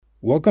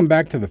Welcome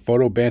back to the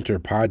Photo Banter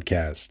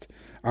podcast.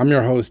 I'm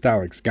your host,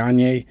 Alex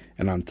Gagne,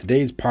 and on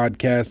today's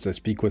podcast, I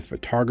speak with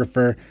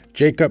photographer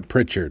Jacob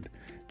Pritchard.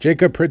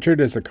 Jacob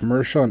Pritchard is a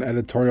commercial and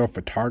editorial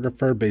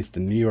photographer based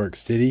in New York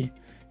City.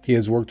 He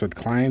has worked with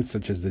clients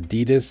such as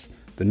Adidas,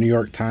 the New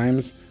York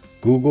Times,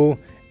 Google,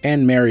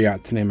 and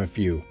Marriott, to name a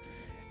few.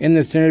 In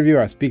this interview,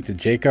 I speak to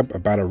Jacob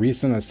about a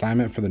recent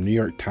assignment for the New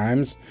York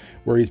Times,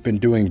 where he's been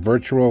doing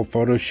virtual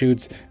photo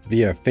shoots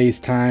via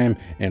FaceTime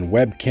and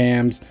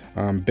webcams,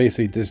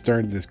 basically just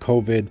during this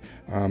COVID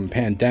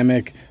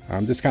pandemic.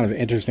 Just kind of an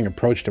interesting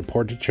approach to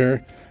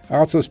portraiture. I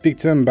also speak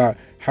to him about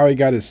how he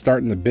got his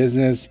start in the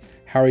business,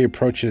 how he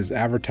approaches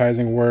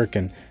advertising work,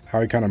 and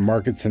how he kind of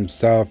markets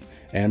himself,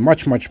 and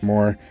much, much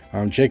more.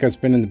 Jacob's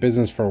been in the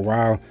business for a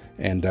while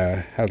and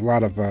has a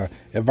lot of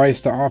advice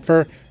to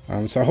offer.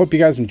 So I hope you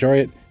guys enjoy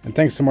it, and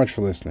thanks so much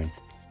for listening.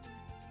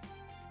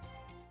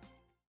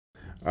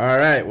 All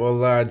right,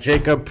 well,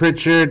 Jacob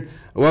Pritchard,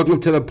 welcome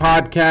to the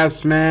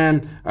podcast,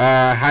 man.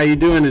 How you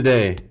doing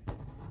today?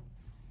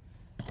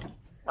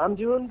 I'm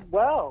doing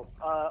well,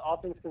 all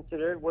things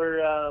considered. We're,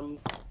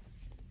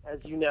 as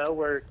you know,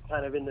 we're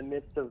kind of in the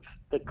midst of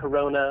the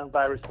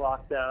coronavirus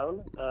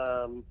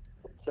lockdown.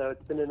 So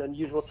it's been an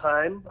unusual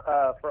time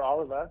for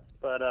all of us,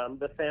 but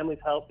the family's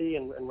healthy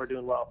and we're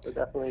doing well. So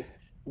definitely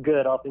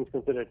good, all things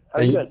considered. How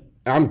are you doing?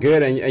 I'm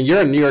good, and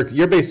you're in New York.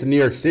 You're based in New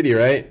York City,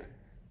 right?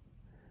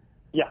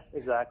 Yeah,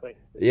 exactly.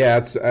 Yeah,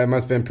 it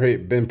must have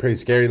been pretty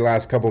scary the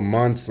last couple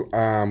months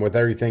with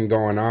everything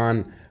going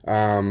on.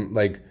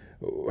 Like,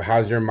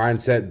 how's your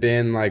mindset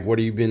been? Like, what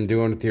have you been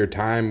doing with your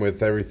time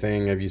with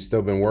everything? Have you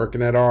still been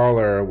working at all,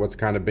 or what's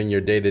kind of been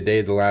your day to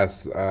day the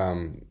last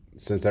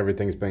since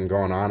everything's been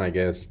going on, I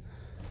guess?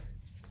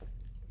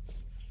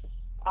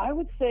 I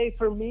would say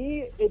for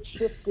me, it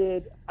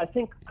shifted, I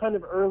think, kind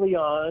of early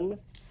on.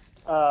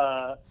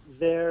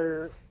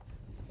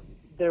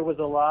 There was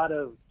a lot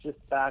of just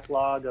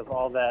backlog of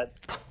all that,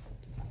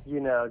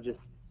 just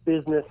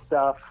business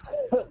stuff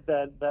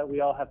that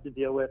we all have to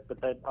deal with, but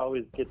that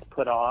always gets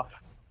put off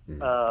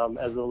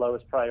as the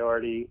lowest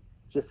priority.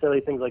 Just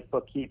silly things like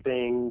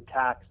bookkeeping,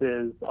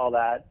 taxes, all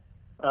that.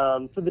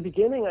 So the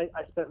beginning,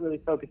 I spent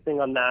really focusing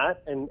on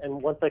that. And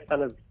once I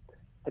kind of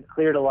had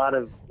cleared a lot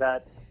of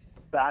that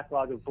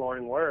backlog of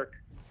boring work,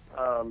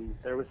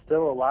 there was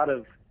still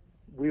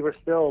we were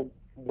still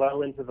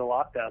well into the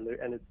lockdown,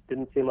 and it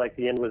didn't seem like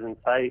the end was in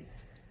sight.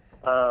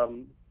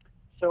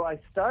 So I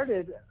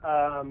started,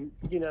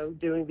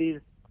 doing these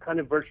kind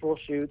of virtual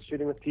shoots,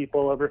 shooting with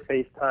people over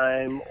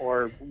FaceTime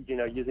or,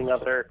 using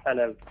other kind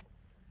of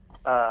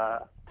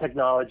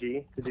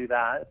technology to do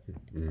that.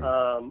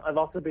 I've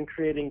also been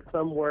creating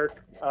some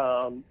work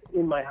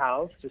in my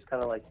house, just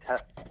kind of like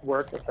test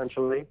work,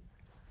 essentially.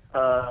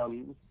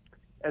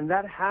 And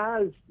that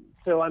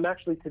so I'm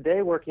actually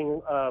today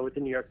working with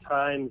the New York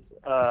Times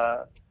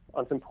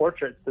on some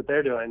portraits that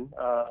they're doing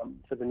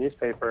for the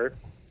newspaper.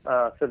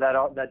 So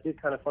that did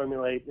kind of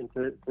formulate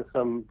into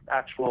some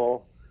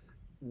actual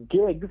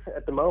gigs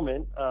at the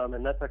moment,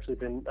 and that's actually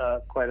been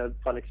quite a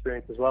fun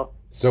experience as well.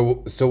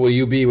 So will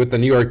you be with the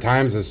New York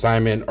Times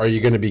assignment? Are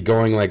you going to be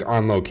going like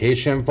on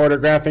location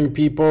photographing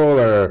people,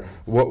 or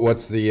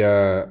what's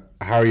the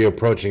how are you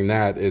approaching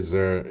that? Is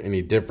there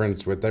any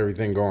difference with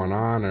everything going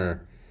on,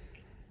 or?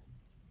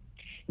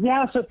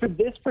 Yeah, so for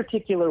this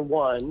particular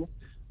one,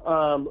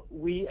 so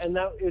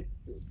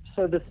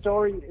the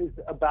story is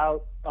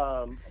about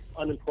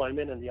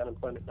unemployment and the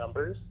unemployment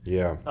numbers.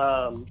 Yeah.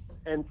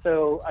 And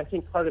so I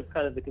think part of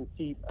kind of the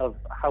conceit of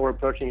how we're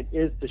approaching it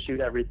is to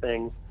shoot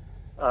everything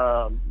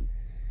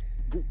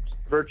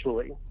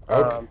virtually.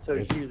 Okay. So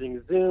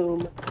using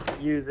Zoom,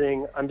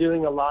 I'm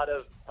doing a lot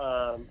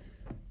of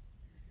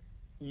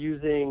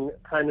using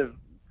kind of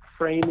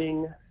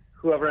framing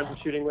whoever I'm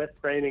shooting with,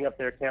 framing up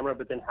their camera,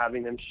 but then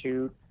having them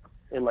shoot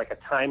in like a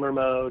timer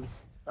mode.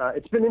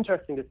 It's been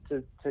interesting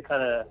to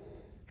kind of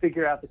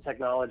figure out the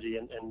technology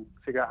and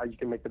figure out how you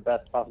can make the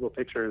best possible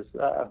pictures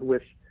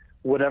with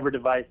whatever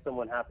device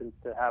someone happens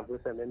to have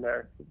with them in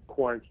their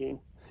quarantine.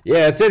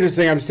 Yeah, it's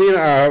interesting. I'm seeing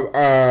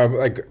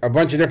like a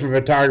bunch of different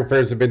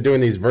photographers have been doing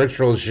these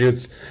virtual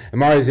shoots.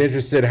 I'm always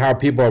interested how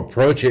people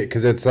approach it,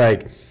 because it's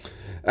like,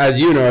 as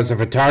you know, as a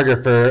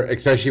photographer,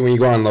 especially when you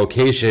go on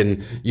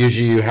location,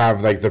 usually you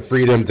have like the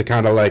freedom to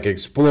kind of like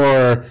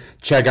explore,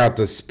 check out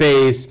the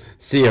space,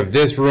 see if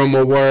this room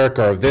will work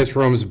or if this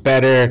room's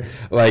better.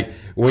 Like,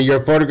 when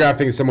you're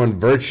photographing someone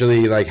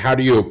virtually, like, how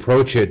do you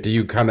approach it? Do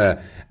you kind of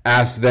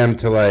ask them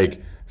to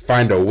like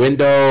find a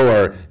window,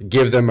 or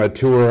give them a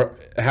tour,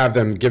 have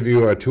them give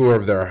you a tour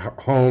of their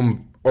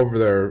home over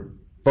their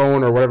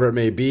phone or whatever it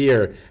may be?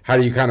 Or how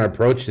do you kind of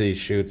approach these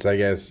shoots, I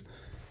guess?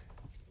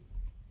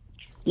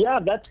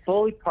 Yeah, that's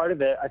fully part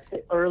of it. I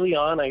think early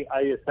on, I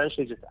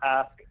essentially just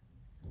ask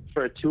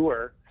for a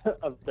tour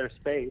of their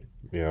space.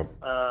 Yeah.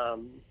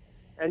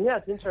 And yeah,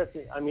 it's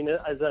interesting. I mean,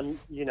 as I'm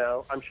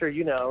sure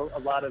a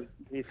lot of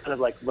these kind of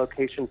like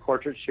location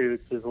portrait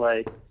shoots is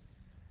like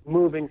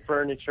moving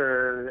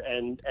furniture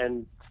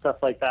and stuff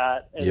like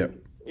that. And Yep.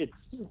 it's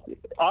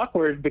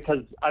awkward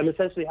because I'm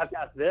essentially have to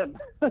ask them.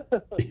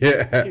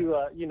 Yeah.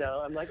 To,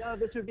 I'm like, oh,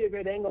 this would be a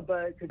great angle,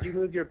 but could you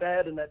move your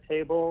bed and that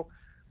table?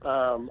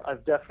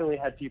 I've definitely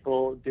had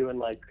people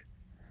doing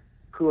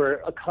who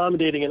are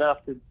accommodating enough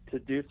to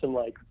do some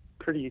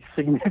pretty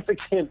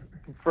significant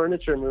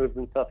furniture moves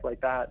and stuff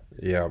like that.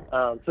 Yeah.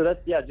 So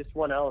that's, just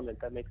one element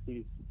that makes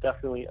these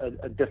definitely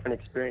a different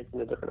experience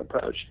and a different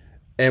approach.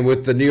 And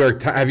with the New York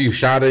Times, have you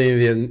shot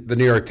any of the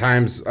New York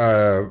Times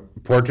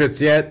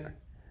portraits yet?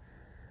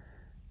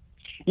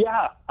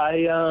 Yeah,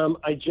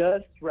 I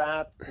just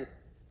wrapped the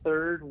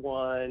third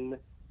one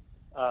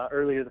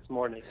earlier this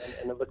morning,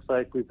 and it looks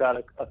like we've got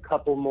a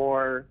couple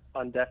more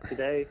on deck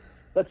today.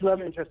 That's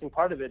another interesting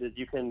part of it is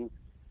you can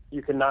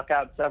knock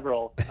out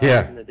several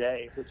in a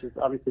day, which is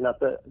obviously not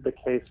the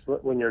case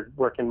when you're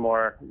working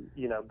more,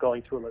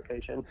 going to a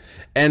location.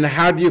 And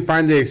how do you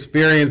find the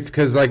experience?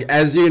 Because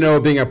as you know,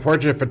 being a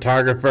portrait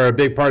photographer, a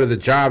big part of the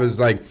job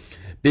is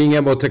being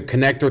able to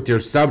connect with your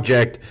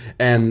subject.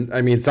 And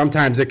I mean,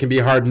 sometimes it can be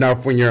hard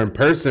enough when you're in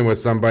person with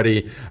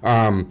somebody.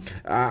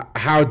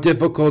 How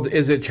difficult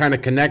is it trying to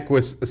connect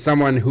with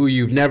someone who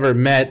you've never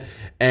met,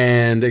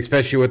 and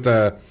especially with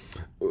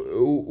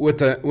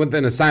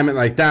an assignment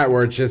like that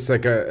where it's just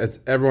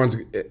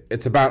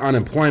it's about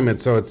unemployment,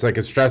 so it's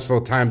a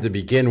stressful time to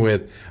begin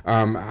with.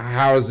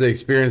 How has the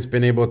experience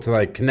been able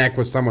to connect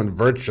with someone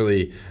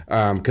virtually?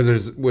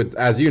 Because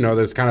as you know,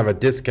 there's kind of a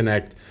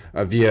disconnect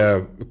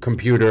via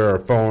computer or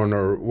phone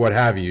or what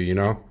have you.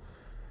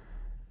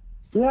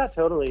 Yeah,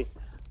 totally.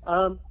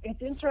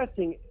 It's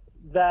interesting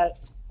that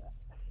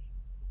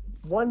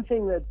one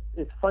thing that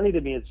is funny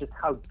to me is just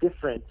how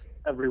different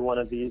every one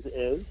of these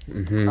is,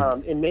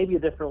 in maybe a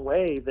different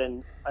way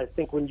than I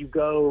think when you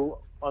go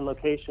on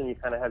location, you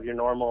kind of have your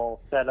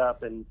normal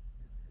setup and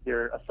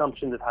your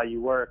assumptions of how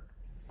you work.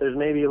 There's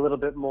maybe a little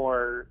bit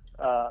more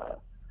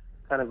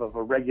kind of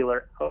a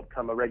regular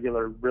outcome, a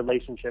regular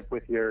relationship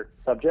with your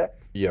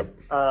subject. Yep.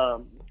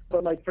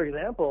 But for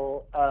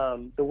example,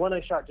 the one I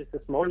shot just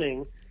this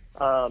morning,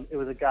 it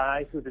was a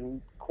guy who'd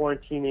been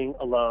quarantining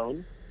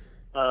alone,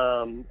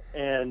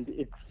 and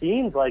it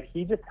seemed like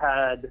he just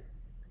had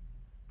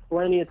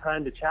plenty of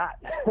time to chat.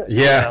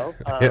 Yeah.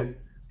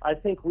 I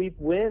think we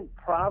went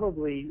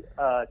probably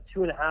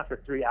 2.5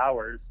 or 3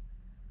 hours.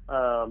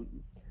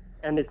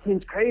 And it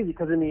seems crazy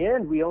because in the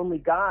end, we only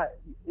got,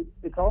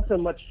 it's also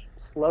much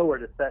slower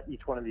to set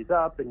each one of these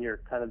up, and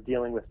you're kind of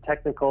dealing with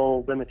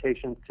technical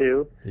limitations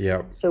too.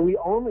 Yeah. So we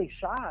only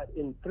shot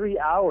in 3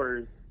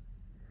 hours,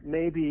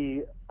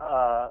 maybe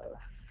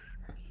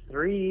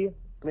 3,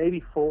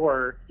 maybe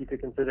 4, you could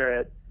consider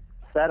it,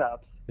 setups.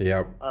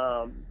 Yep.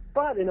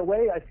 But in a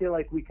way, I feel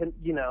like we can,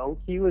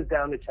 he was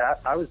down to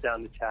chat, I was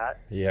down to chat.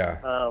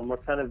 Yeah. We're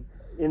kind of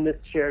in this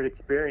shared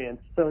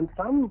experience. So in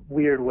some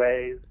weird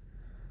ways,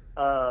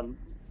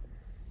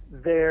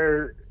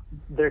 there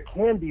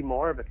can be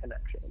more of a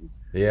connection.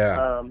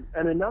 Yeah.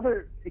 And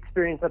another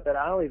experience up at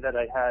Alley that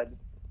I had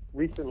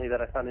recently that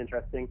I found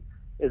interesting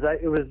is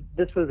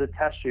this was a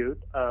test shoot.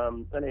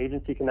 An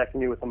agency connected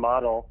me with a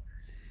model,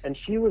 and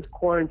she was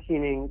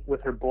quarantining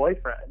with her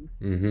boyfriend.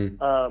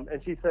 Mm-hmm.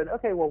 And she said,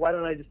 okay, well, why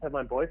don't I just have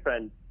my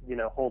boyfriend,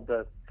 hold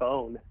the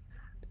phone?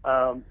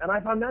 And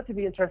I found that to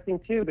be interesting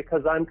too,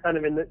 because I'm kind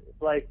of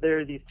there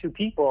are these two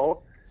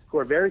people who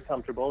are very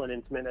comfortable and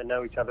intimate and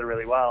know each other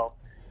really well.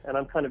 And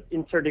I'm kind of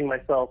inserting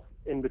myself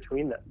in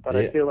between them. But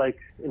I feel like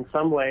in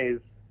some ways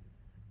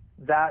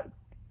that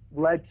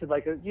led to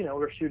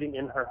we're shooting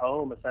in her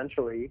home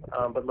essentially,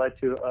 but led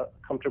to a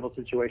comfortable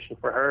situation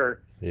for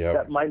her. Yep.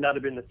 That might not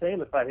have been the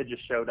same if I had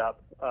just showed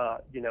up,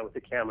 with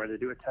the camera to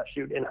do a test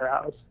shoot in her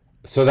house.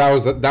 So that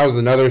was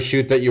another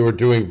shoot that you were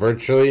doing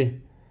virtually?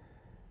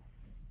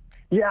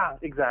 Yeah,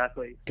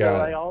 exactly. So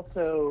I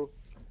also,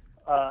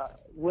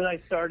 when I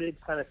started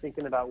kind of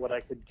thinking about what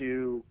I could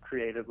do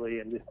creatively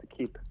and just to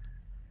keep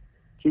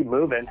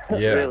moving,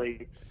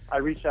 really, I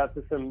reached out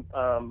to some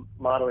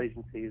model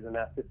agencies and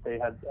asked if they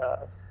had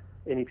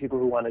any people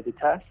who wanted to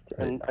test.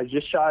 And I've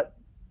shot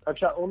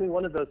only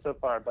one of those so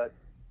far, but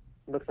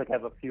it looks like I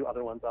have a few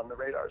other ones on the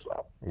radar as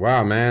well.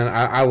 Wow, man,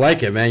 I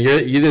like it, man.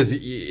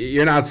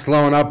 You're not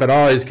slowing up at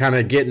all. He's kind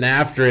of getting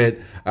after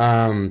it.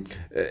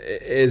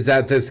 Is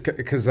that this?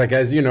 Because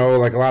as you know, a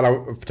lot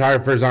of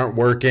photographers aren't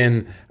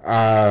working.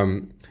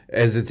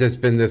 Has it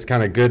just been this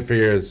kind of good for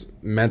your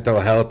mental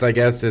health? I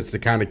guess is to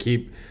kind of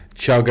keep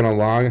chugging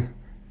along.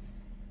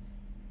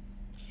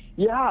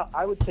 Yeah,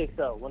 I would say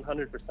so,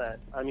 100%.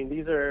 I mean,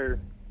 these are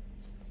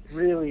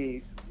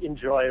really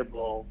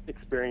enjoyable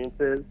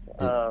experiences.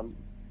 And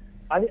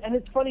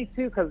it's funny,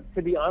 too, because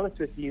to be honest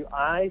with you,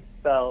 I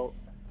felt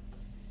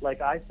like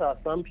I saw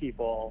some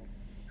people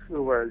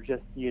who were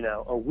just,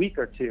 a week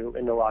or two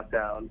into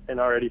lockdown and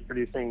already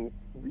producing,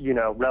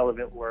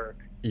 relevant work.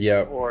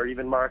 Yeah. Or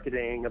even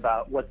marketing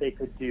about what they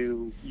could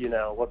do,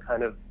 what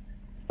kind of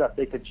stuff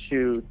they could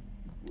shoot,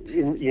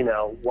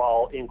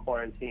 while in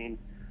quarantine.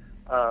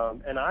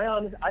 And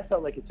I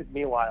felt like it took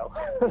me a while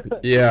to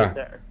get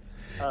there.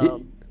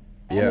 And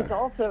it's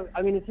also,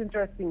 it's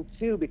interesting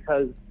too,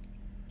 because,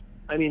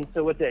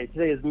 so what day?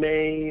 Today is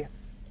May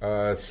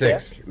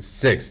Sixth.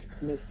 Sixth.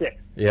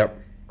 Sixth. Yep.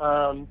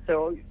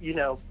 So,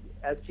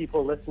 as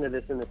people listen to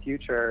this in the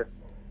future,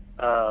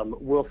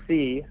 we'll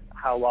see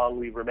how long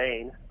we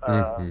remain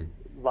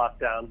locked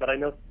down. But I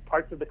know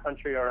parts of the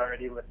country are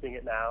already lifting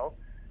it now.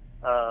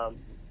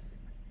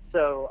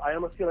 So I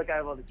almost feel like I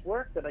have all this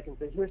work that I can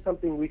say, here's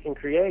something we can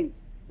create,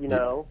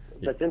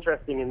 that's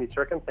interesting in these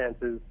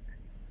circumstances.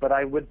 But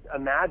I would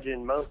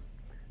imagine most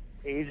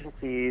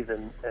agencies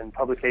and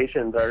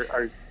publications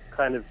are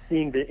kind of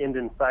seeing the end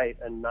in sight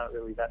and not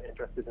really that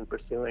interested in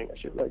pursuing a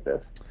shoot like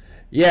this.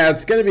 Yeah,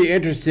 it's going to be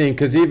interesting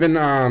because even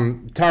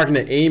talking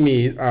to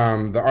Amy,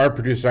 the art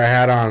producer I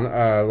had on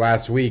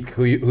last week,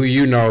 who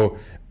you know,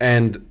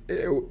 and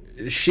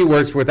she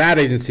works with ad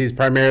agencies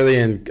primarily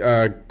in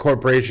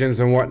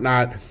corporations and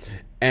whatnot.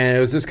 And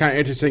it was just kind of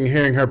interesting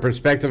hearing her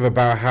perspective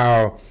about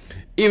how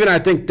even I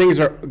think things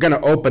are going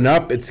to open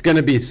up. It's going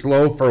to be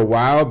slow for a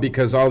while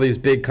because all these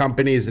big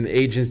companies and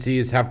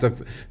agencies have to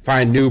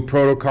find new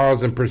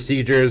protocols and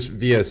procedures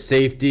via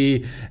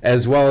safety,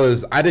 as well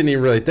as, I didn't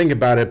even really think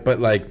about it, but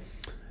like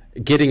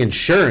getting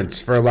insurance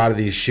for a lot of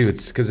these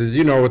shoots. Because as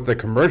you know, with the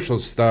commercial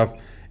stuff,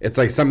 it's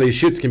like some of these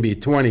shoots can be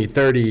 20,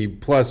 30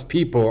 plus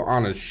people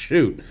on a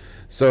shoot.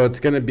 So it's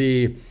going to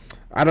be,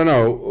 I don't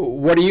know,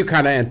 what are you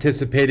kind of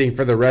anticipating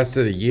for the rest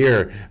of the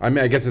year? I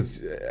mean, I guess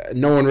it's,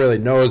 no one really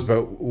knows,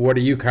 but what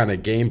are you kind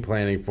of game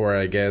planning for,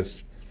 I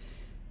guess?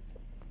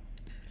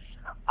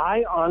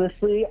 I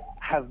honestly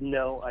have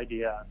no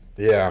idea.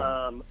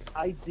 Yeah.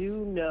 I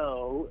do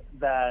know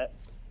that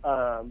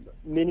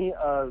many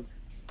of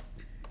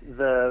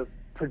the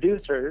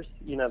producers,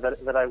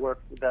 that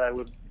I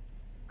would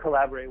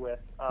collaborate with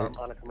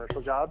on a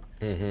commercial job,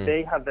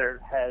 they have their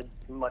heads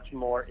much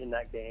more in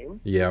that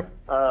game. Yep.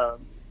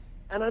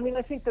 And I mean,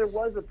 I think there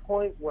was a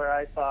point where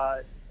I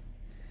thought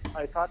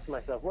to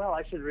myself, well,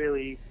 I should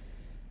really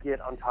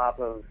get on top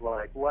of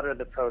like, what are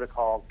the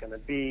protocols going to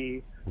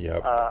be?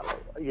 Yep.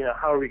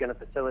 How are we going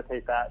to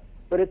facilitate that?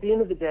 But at the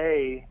end of the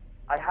day,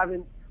 I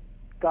haven't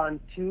gone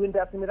too in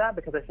depth into that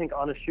because I think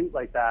on a shoot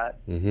like that,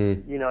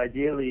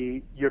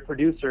 ideally your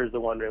producer is the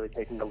one really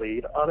taking the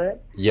lead on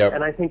it. Yep.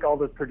 And I think all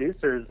the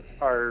producers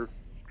are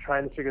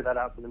trying to figure that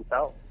out for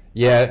themselves.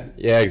 Yeah,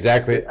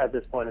 exactly. At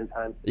this point in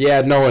time.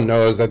 Yeah, no one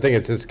knows. I think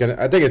it's just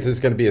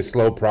gonna be a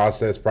slow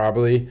process,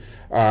 probably.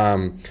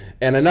 And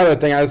another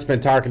thing, I've just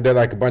been talking to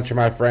like a bunch of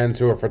my friends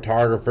who are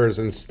photographers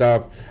and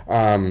stuff.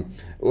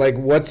 Like,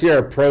 what's your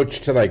approach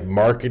to like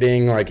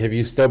marketing? Like, have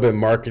you still been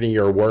marketing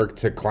your work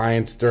to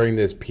clients during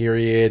this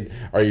period?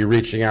 Are you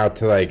reaching out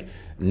to like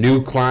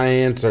new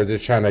clients, or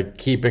just trying to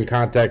keep in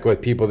contact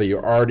with people that you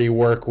already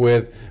work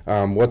with?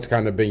 What's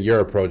kind of been your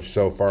approach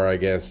so far, I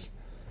guess?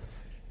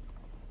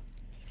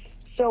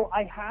 So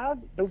I have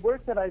the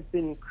work that I've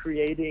been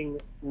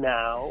creating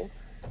now.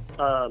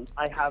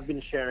 I have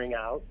been sharing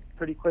out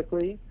pretty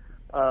quickly,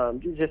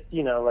 just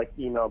like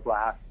email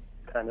blast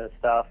kind of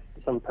stuff,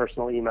 some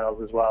personal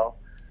emails as well.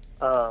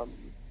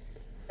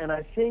 And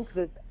I think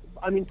that,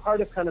 I mean,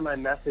 part of kind of my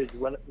message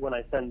when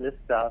I send this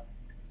stuff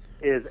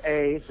is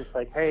just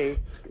like, hey,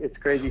 it's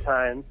crazy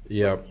times.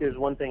 Yep. Here's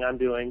one thing I'm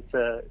doing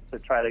to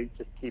try to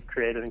just keep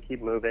creative and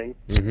keep moving.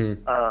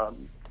 And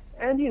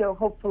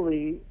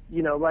hopefully,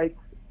 like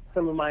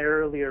some of my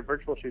earlier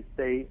virtual shoots,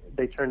 they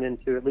turned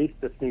into at least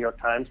this New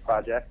York Times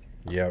project.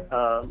 Yep.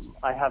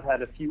 I have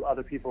had a few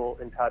other people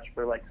in touch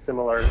for like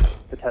similar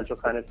potential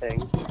kind of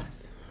things.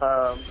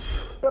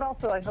 But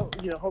also I hope,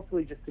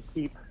 hopefully just to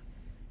keep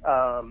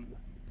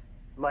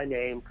my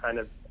name kind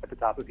of at the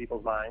top of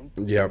people's minds.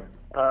 Yep.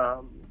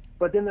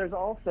 But then there's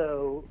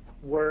also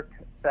work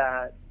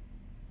that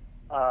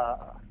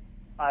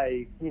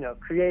I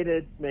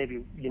created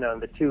maybe, in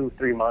the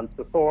 2-3 months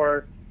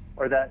before,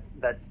 or that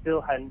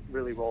still hadn't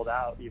really rolled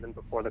out even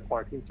before the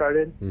quarantine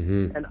started.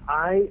 And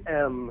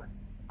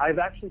I've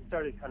actually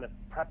started kind of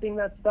prepping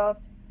that stuff,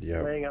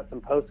 laying out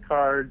some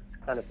postcards,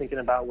 kind of thinking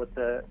about what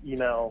the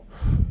emails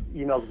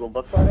will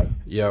look like.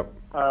 Yep.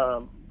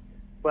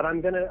 But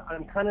I'm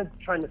kind of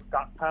trying to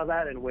stockpile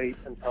that and wait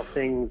until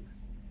things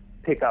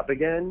pick up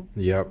again.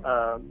 Yep.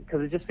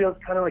 Because it just feels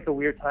kind of like a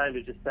weird time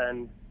to just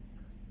send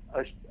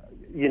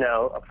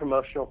a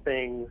promotional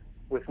thing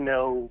with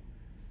no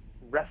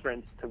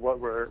reference to what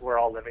we're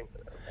all living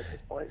through at this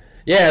point.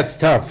 Yeah, it's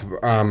tough.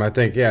 I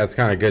think, it's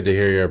kind of good to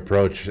hear your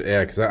approach.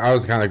 Yeah, because I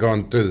was kind of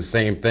going through the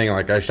same thing.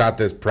 Like, I shot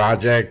this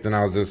project, and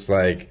I was just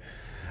like,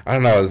 I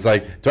don't know. It's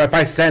like, if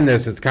I send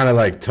this, it's kind of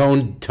like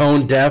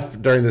tone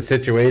deaf during the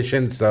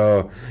situation.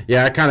 So,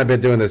 I kind of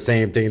been doing the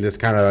same thing. Just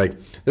kind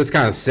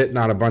of sitting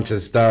on a bunch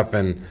of stuff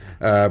and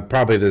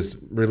probably just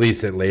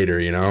release it later,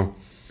 Yeah.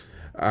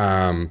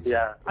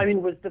 I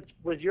mean,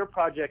 was your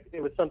project,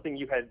 it was something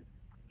you had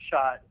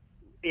shot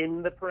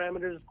in the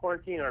parameters of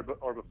quarantine or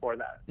before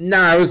that?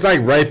 No, it was like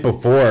right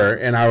before,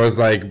 and I was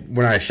like,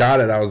 when I shot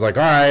it, I was like,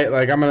 all right,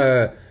 like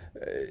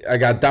I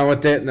got done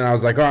with it, and then I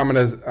was like, I'm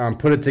gonna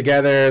put it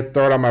together,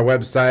 throw it on my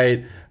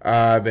website,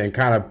 and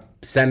kind of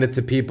send it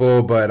to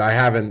people, but I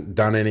haven't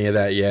done any of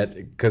that yet,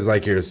 because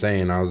like you were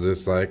saying, I was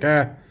just like,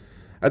 I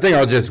think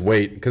I'll just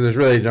wait, because there's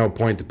really no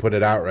point to put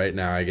it out right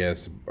now, I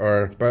guess,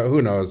 but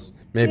who knows,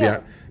 Maybe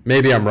Yeah.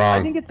 maybe I'm I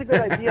wrong. think it's a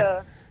good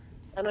idea.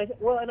 And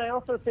I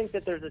also think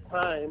that there's a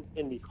time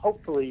in the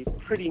hopefully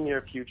pretty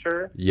near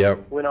future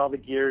Yep. when all the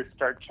gears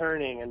start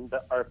turning and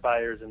the art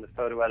buyers and the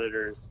photo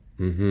editors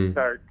Mm-hmm.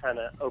 start kind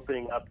of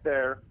opening up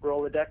their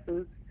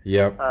Rolodexes.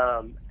 Yep.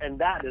 And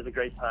that is a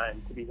great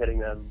time to be hitting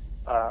them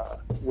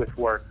with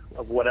work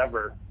of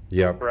whatever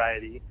Yep.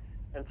 variety.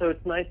 And so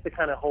it's nice to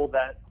kind of hold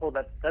that.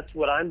 That's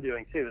what I'm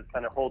doing too, is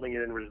kind of holding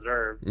it in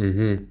reserve.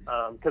 Mm-hmm.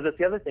 Because that's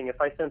the other thing. If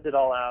I sent it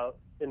all out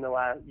in the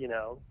last,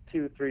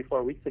 2, 3,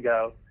 4 weeks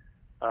ago,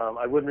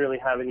 I wouldn't really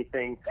have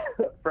anything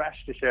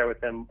fresh to share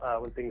with them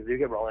when things do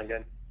get rolling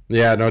again.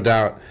 Yeah, no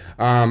doubt.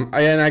 And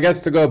I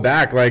guess to go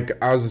back, like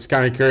I was just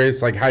kind of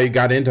curious, like how you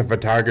got into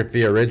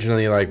photography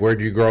originally. Like where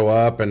did you grow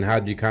up, and how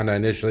did you kind of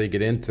initially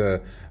get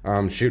into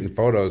shooting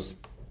photos?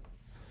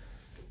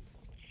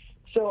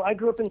 So I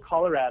grew up in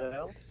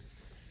Colorado.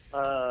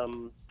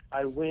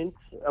 I went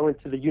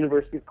to the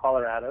University of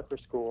Colorado for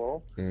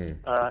school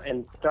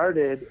and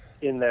started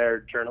in their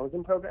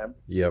journalism program.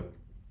 Yep.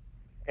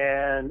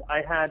 And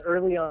I had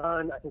early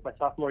on, I think my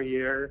sophomore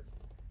year,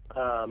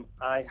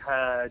 I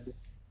had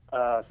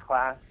a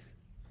class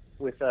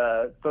with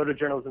a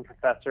photojournalism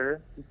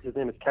professor. His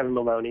name is Kevin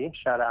Maloney.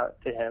 Shout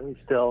out to him. He's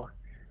still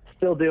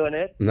doing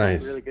it. Nice.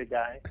 He's a really good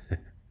guy.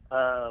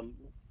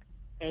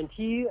 And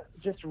he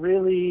just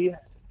really,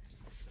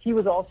 he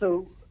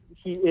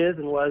is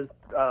and was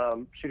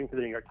shooting for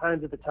the New York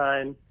Times at the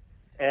time,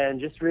 and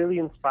just really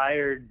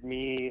inspired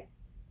me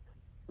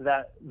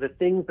that the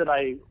things that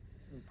I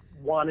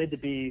wanted to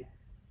be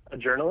a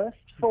journalist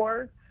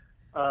for,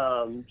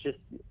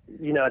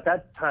 at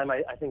that time,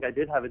 I think I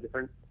did have a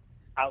different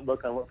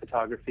outlook on what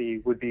photography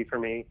would be for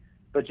me,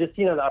 but just,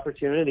 the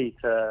opportunity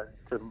to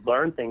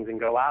learn things and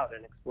go out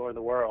and explore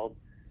the world,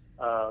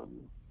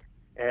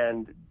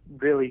 and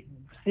really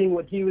seeing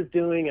what he was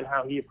doing and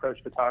how he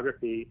approached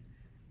photography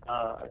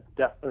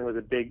definitely was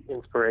a big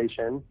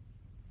inspiration.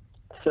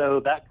 So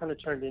that kind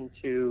of turned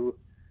into,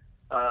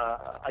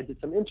 I did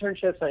some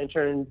internships. I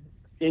interned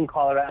in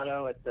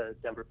Colorado at the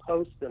Denver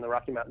Post and the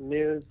Rocky Mountain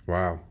News.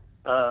 Wow.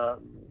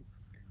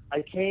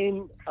 I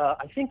came,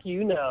 I think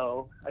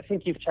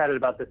you've chatted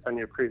about this on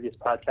your previous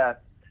podcast.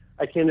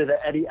 I came to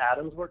the Eddie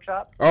Adams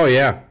workshop. Oh,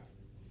 yeah.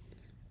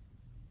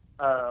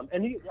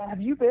 And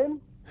have you been?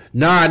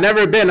 No, I've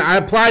never been. I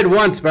applied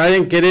once, but I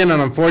didn't get in,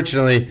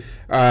 unfortunately.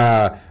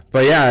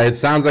 But yeah, it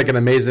sounds like an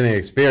amazing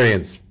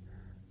experience.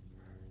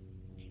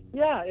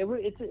 Yeah, it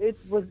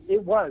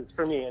was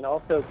for me, and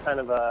also kind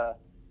of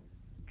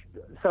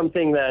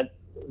something that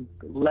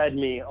led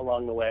me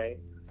along the way.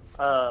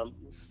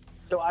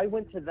 So I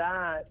went to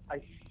that,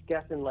 I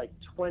guess in like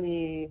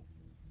when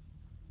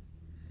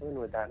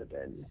would that have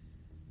been?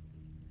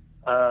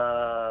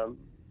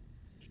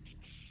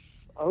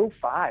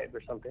 05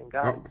 or something.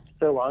 God,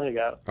 so long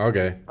ago.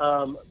 Okay.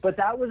 But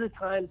that was a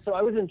time. So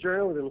I was in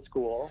journalism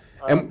school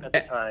at the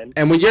time.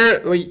 And when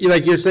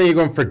you're saying you're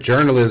going for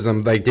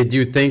journalism, like, did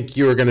you think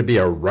you were going to be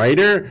a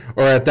writer,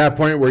 or at that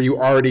point were you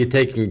already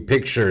taking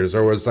pictures,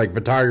 or was like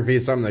photography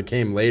something that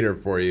came later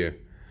for you?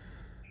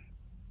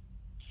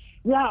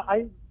 Yeah,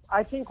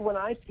 I think when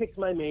I picked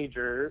my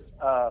major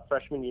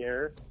freshman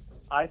year,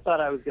 I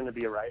thought I was going to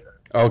be a writer.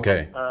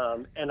 Okay.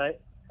 And I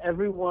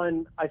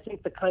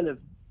think the kind of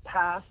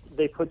path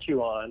they put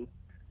you on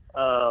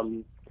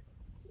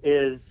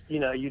is,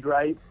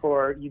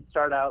 you'd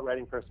start out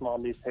writing for a small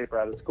newspaper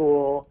out of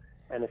school,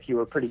 and if you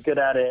were pretty good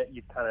at it,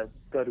 you'd kind of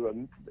go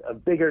to a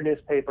bigger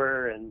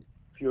newspaper, and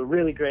if you were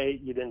really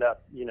great, you'd end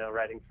up,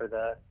 writing for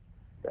the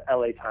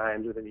LA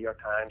Times or the New York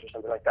Times or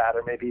something like that,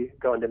 or maybe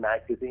go into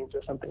magazines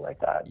or something like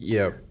that.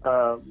 Yep.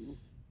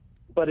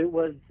 But it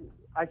was,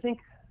 I think,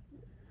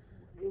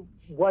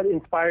 what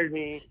inspired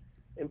me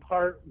in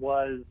part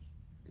was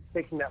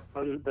taking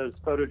those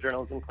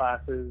photojournalism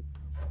classes,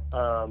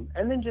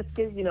 and then just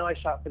I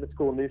shot for the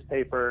school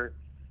newspaper,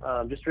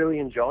 just really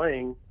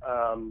enjoying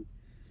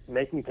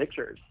making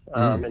pictures,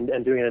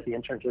 and doing it at the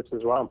internships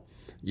as well.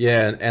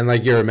 Yeah, and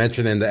like you were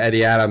mentioning, the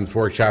Eddie Adams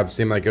workshop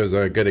seemed like it was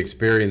a good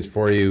experience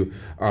for you.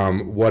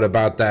 What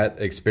about that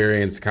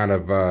experience kind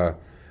of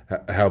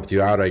helped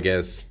you out, I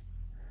guess?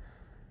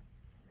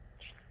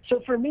 So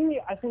for me,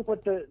 I think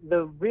what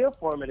the real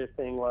formative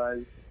thing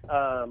was,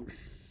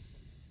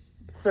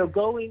 so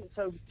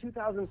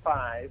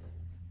 2005,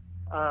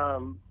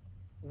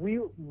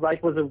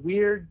 was a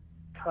weird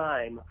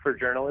time for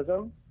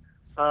journalism.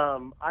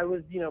 I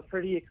was,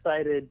 pretty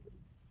excited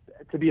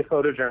to be a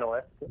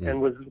photojournalist,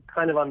 and was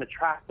kind of on the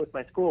track with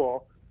my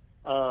school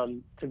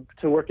to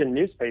work in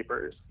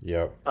newspapers.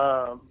 Yeah.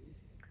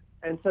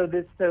 And so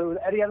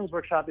Eddie Adams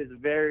Workshop is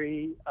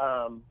very,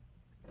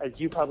 as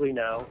you probably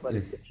know, but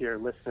if your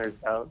listeners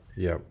don't,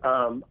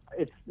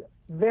 it's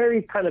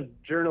very kind of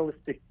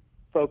journalistic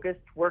focused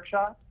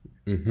workshop.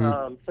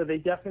 Mm-hmm. So they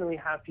definitely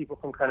have people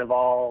from kind of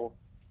all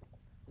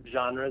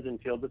genres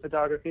and fields of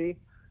photography,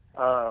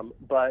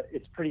 but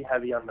it's pretty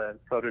heavy on the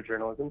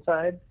photojournalism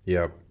side.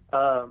 Yep.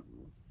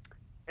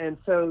 And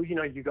so,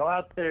 you go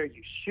out there,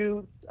 you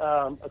shoot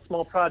a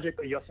small project,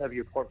 but you also have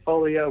your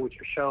portfolio, which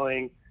you're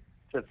showing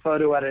to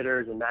photo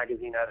editors and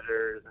magazine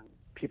editors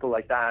people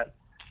like that.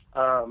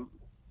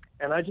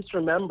 And I just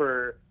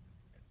remember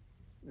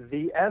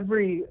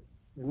every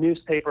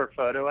newspaper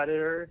photo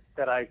editor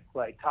that I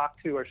like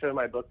talked to or showed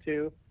my book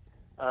to,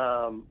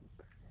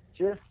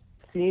 just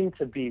seemed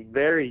to be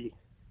very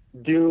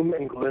doom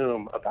and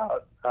gloom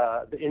about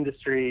the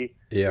industry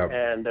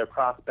and their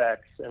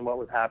prospects and what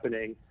was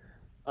happening.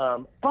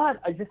 But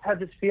I just had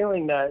this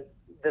feeling that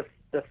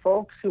the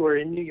folks who were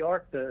in New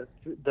York,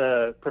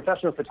 the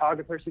professional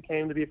photographers who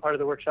came to be a part of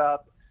the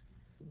workshop,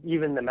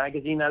 even the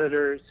magazine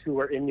editors who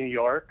were in New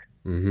York,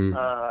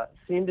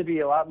 seemed to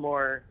be a lot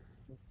more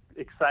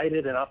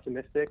excited and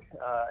optimistic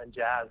and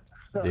jazzed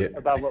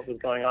about what was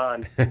going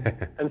on.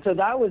 And so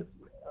that was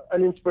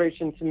an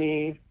inspiration to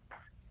me,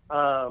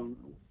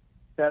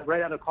 that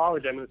right out of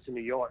college I moved to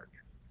New York.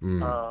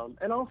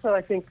 And also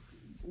I think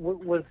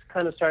was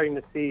kind of starting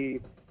to see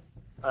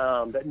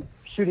that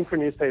shooting for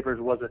newspapers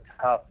was a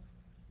tough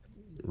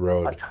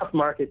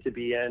market to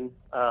be in,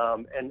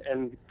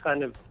 and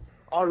kind of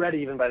already,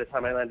 even by the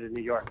time I landed in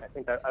New York, I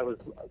think I was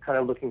kind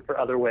of looking for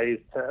other ways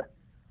to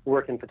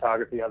work in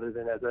photography other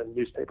than as a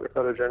newspaper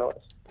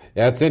photojournalist.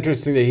 Yeah, it's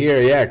interesting to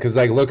hear. Yeah, because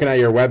like looking at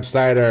your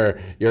website or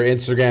your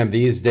Instagram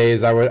these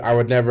days, I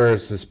would never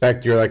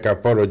suspect you're like a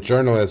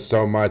photojournalist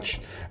so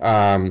much.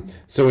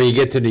 So when you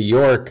get to New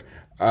York,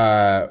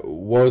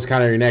 what was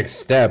kind of your next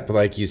step?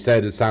 Like you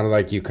said, it sounded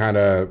like you kind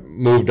of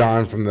moved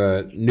on from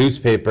the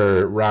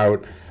newspaper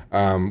route.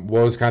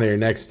 What was kind of your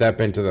next step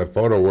into the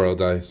photo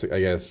world, I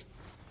guess?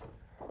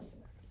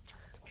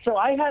 So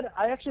I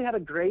actually had a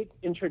great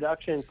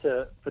introduction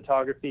to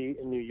photography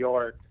in New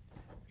York,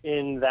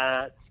 in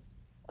that,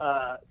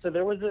 so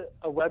there was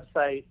a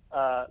website,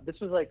 this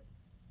was like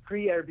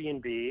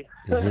pre-Airbnb.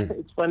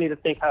 It's funny to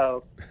think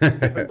how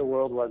different the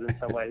world was in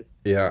some ways.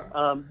 Yeah.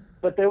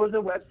 But there was a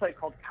website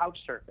called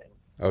Couchsurfing.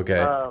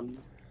 Okay.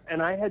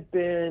 And I had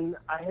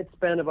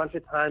spent a bunch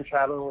of time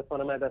traveling with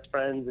one of my best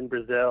friends in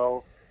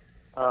Brazil,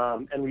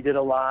 and we did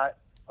a lot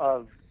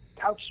of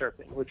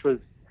couchsurfing, which was,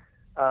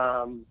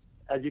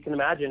 as you can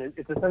imagine,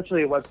 it's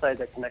essentially a website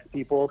that connects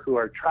people who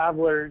are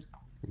travelers,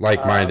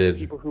 like-minded,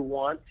 people who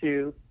want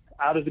to,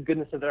 out of the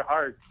goodness of their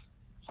hearts,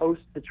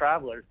 host the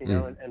travelers,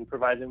 and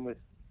provide them with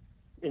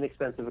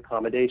inexpensive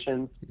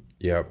accommodations.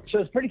 Yep. So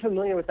I was pretty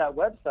familiar with that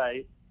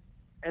website.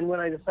 And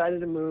when I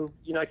decided to move,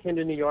 I came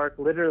to New York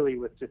literally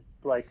with just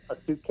like a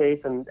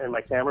suitcase and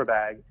my camera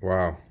bag.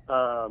 Wow.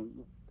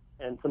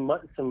 And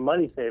some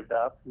money saved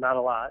up, not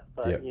a lot,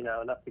 but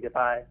enough to get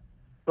by.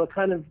 But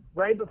kind of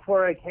right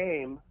before I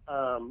came,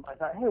 I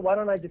thought, hey, why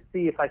don't I just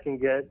see if I can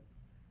get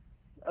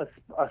a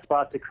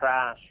spot to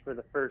crash for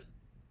the first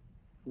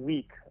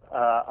week,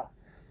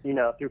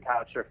 through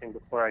Couchsurfing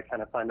before I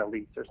kind of find a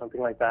lease or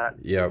something like that.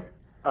 Yep.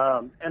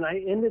 And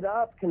I ended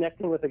up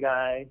connecting with a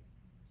guy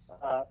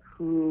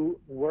who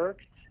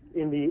worked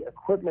in the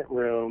equipment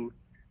room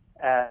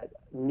at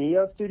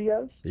Neo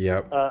Studios.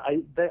 Yep.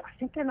 I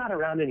think they're not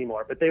around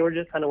anymore, but they were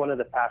just kind of one of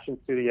the fashion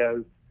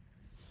studios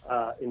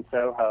in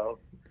Soho.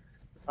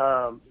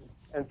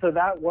 And so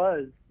that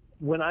was,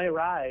 when I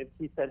arrived,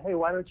 he said, hey,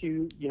 why don't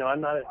you,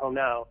 I'm not at home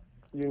now.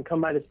 You can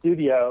come by the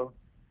studio,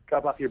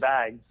 drop off your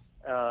bags,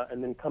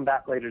 and then come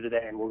back later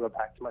today, and we'll go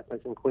back to my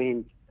place in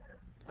Queens.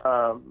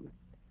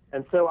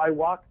 And so I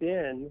walked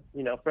in,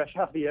 fresh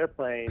off the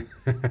airplane,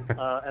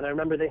 and I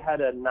remember they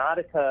had a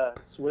Nautica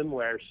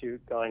swimwear shoot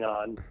going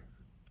on.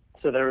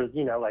 So there was,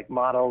 like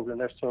models in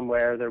their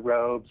swimwear, their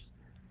robes,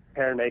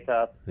 hair and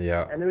makeup.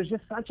 Yeah. And it was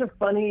just such a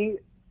funny,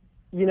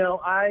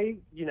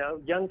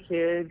 young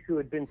kid who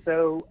had been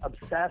so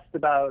obsessed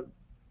about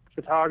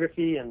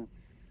photography and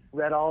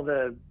read all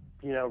the,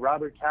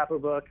 Robert Capa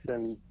books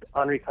and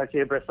Henri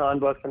Cartier-Bresson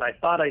books, and I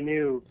thought I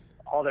knew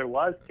all there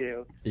was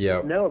to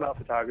know about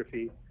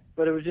photography.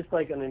 But it was just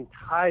like an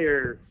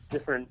entire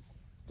different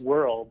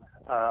world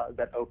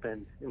that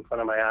opened in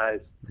front of my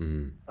eyes.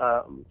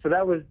 So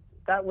that was,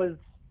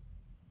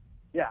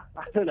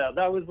 I don't know.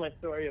 That was my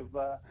story of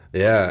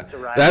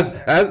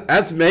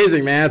that's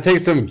amazing, man. It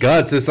takes some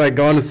guts. It's like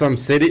going to some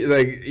city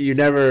like you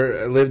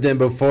never lived in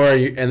before,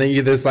 and then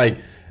you just like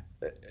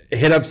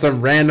hit up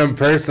some random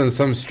person,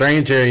 some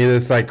stranger, and you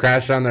just like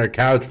crash on their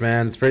couch,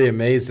 man. It's pretty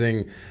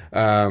amazing.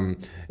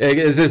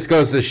 It just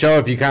goes to show,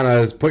 if you kind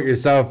of put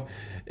yourself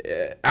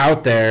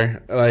out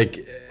there,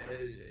 like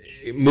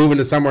moving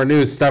to somewhere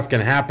new, stuff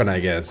can happen, I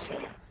guess.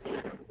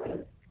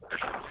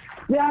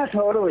 Yeah,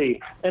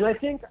 totally. And I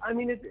think, I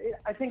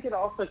think it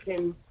also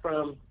came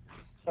from,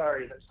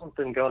 sorry, there's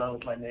something going on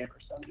with my neighbor.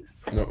 So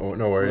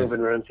no worries.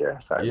 Moving rooms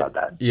here. Sorry about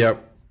that.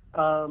 Yep.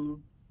 I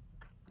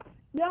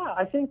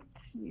think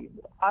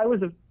I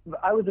was a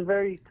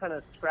very kind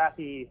of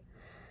scrappy,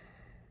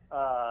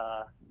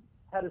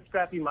 had a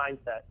scrappy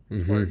mindset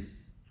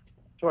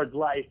towards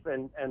life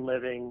and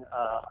living,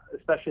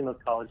 especially in those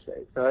college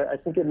days. So I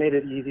think it made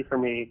it easy for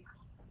me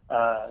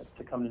to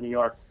come to New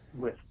York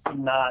with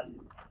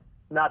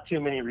not too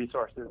many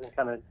resources and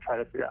kind of try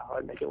to figure out how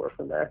I'd make it work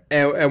from there.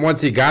 And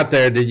once you got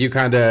there, did you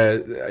go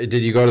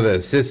to the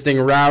assisting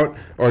route,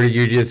 or did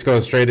you just go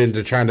straight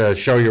into trying to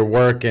show your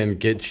work and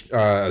get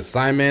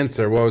assignments,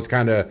 or what was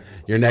kind of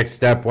your next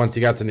step once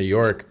you got to New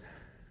York?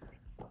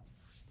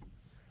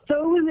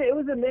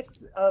 a mix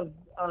of,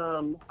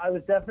 I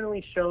was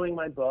definitely showing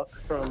my book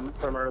from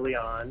early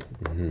on.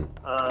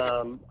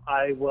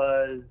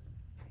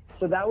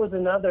 So that was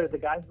the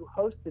guy who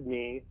hosted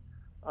me,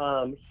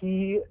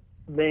 he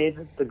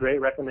made the great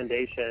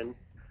recommendation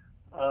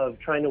of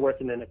trying to work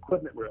in an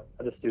equipment room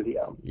at a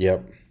studio.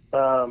 Yep.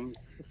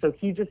 So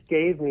he just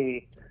gave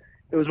me,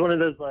 it was one of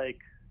those, like,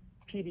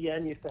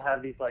 PDN used to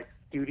have these, like,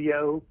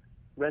 studio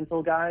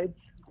rental guides.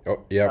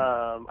 Oh, yeah.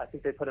 I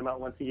think they put them out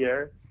once a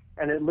year.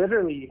 And it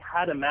literally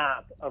had a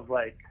map of,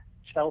 like,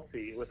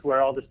 Chelsea with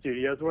where all the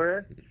studios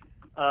were.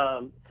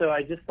 So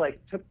I just, like,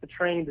 took the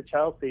train to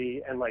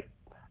Chelsea and, like,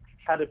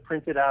 had a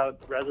printed out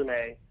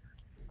resume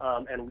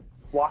and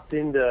walked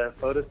into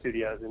photo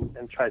studios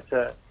and tried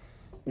to,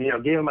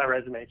 gave him my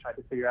resume, tried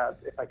to figure out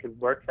if I could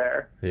work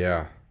there.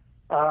 Yeah.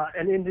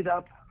 And ended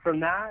up from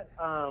that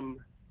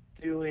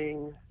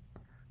doing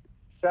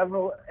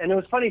several, and it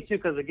was funny too,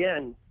 because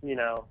again,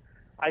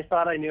 I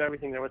thought I knew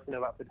everything there was to know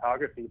about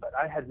photography, but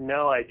I had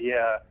no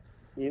idea,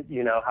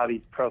 how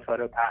these pro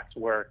photo packs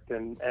worked,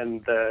 and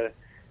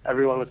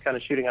everyone was kind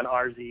of shooting on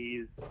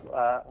RZs,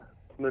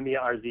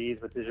 Mamiya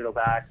RZs with digital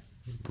backs.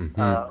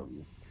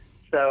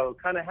 So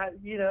kind of had,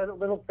 a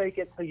little fake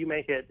it till you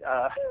make it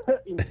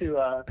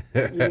into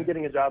even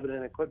getting a job in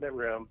an equipment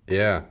room.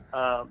 Yeah.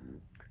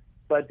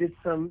 But did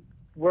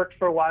worked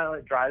for a while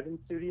at drive-in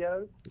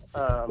studios,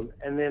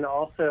 and then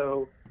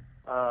also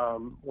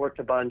worked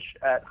a bunch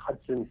at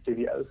Hudson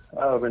Studios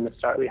over in the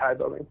Startley High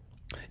building.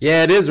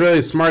 Yeah, it is really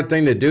a smart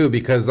thing to do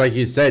because, like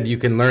you said, you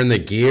can learn the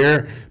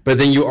gear, but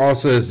then you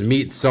also just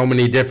meet so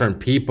many different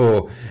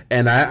people.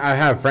 And I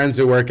have friends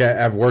who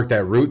have worked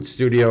at Root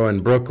Studio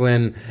in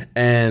Brooklyn,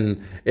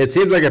 and it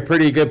seems like a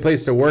pretty good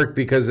place to work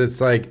because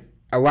it's like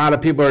a lot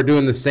of people are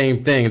doing the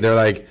same thing. They're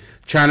like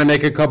trying to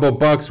make a couple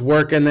bucks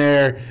working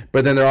there,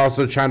 but then they're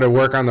also trying to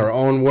work on their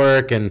own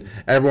work, and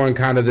everyone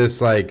kind of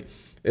this, like,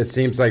 it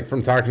seems like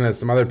from talking to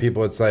some other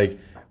people, it's like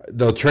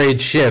they'll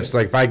trade shifts.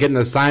 Like if I get an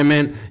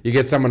assignment, you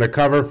get someone to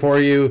cover for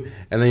you,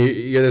 and then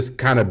you're just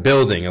kind of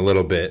building a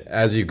little bit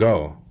as you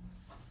go.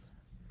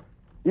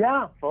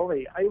 Yeah,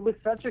 fully. It was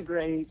such a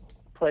great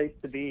place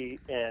to be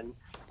in.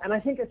 And I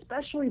think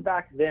especially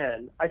back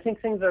then, I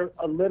think things are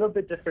a little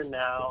bit different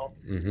now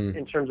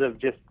in terms of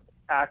just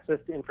access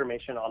to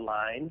information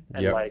online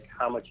and like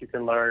how much you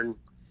can learn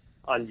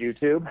on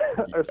YouTube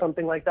or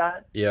something like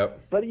that. Yep.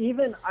 But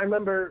even, I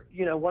remember,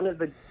 one of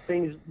the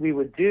things we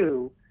would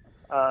do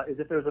is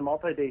if there was a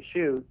multi-day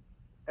shoot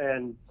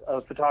and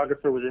a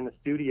photographer was in the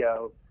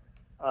studio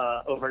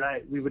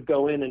overnight, we would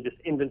go in and just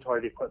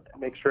inventory the equipment,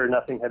 make sure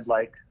nothing had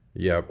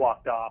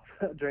walked off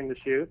during the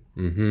shoot.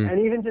 And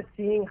even just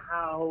seeing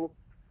how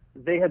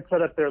they had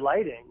set up their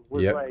lighting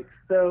was like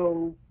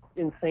so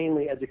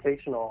insanely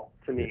educational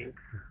to me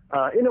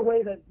in a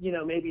way that,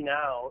 maybe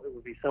now it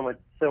would be so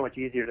much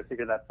easier to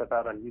figure that stuff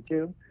out on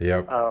YouTube.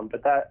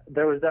 But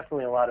there was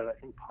definitely a lot of, I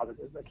think,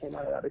 positives that came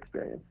out of that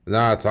experience.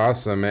 No, it's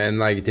awesome. And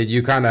like,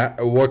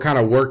 what kind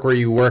of work were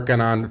you working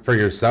on for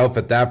yourself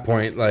at that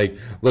point? Like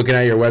looking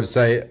at your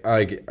website,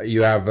 like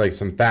you have like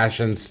some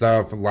fashion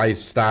stuff,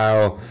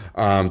 lifestyle.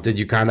 Did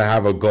you kind of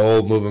have a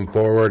goal moving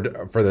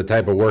forward for the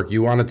type of work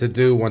you wanted to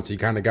do once you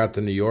kind of got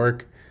to New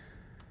York?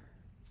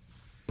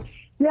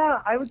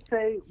 Yeah, I would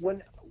say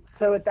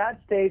so at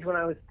that stage when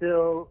I was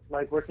still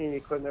like working in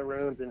equipment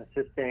rooms and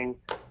assisting,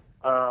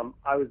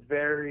 I was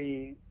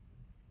very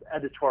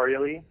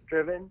editorially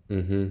driven.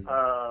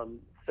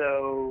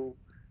 So,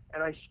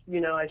 and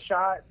I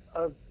shot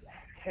a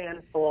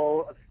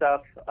handful of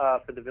stuff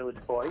for the Village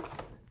Voice,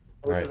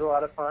 which was a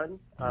lot of fun.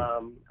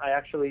 I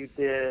actually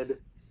did,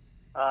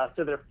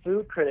 so their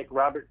food critic,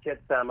 Robert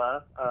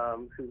Kitsema,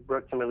 who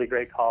wrote some really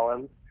great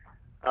columns,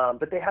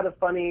 but they had a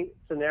funny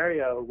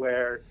scenario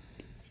where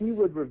he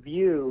would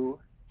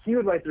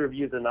write the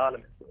reviews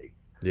anonymously.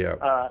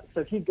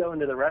 So he'd go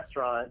into the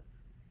restaurant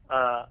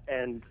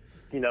and,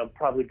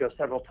 probably go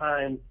several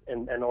times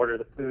and order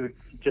the food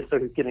just so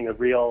he's getting a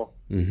real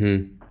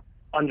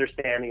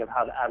understanding of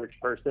how the average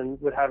person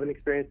would have an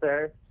experience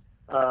there.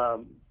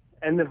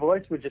 And the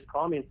Voice would just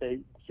call me and say,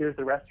 here's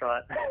the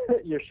restaurant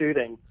you're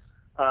shooting.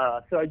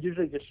 So I'd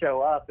usually just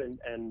show up and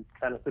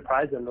kind of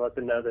surprise them to let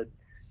them know that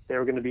they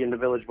were going to be in the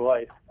Village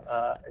Voice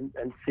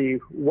and see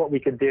what we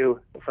could do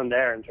from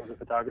there in terms of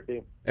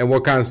photography. And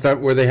what kind of stuff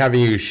were they having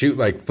you shoot,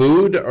 like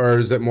food, or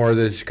is it more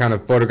this kind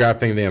of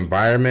photographing the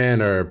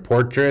environment or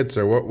portraits,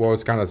 or what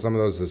was kind of some of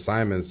those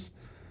assignments?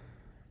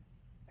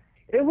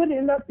 It would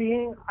end up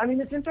being,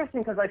 it's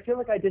interesting because I feel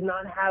like I did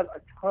not have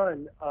a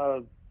ton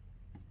of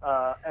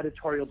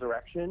editorial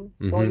direction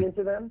going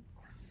into them.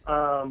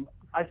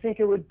 I think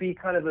it would be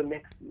kind of a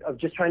mix of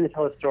just trying to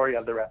tell a story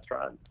of the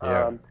restaurant.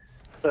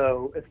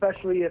 So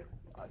especially if,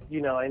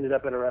 I ended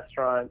up at a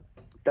restaurant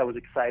that was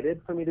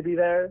excited for me to be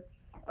there,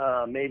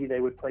 maybe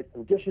they would plate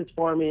some dishes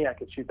for me. I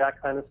could shoot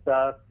that kind of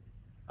stuff.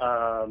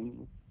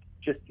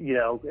 Just,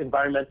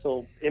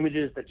 environmental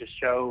images that just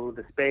show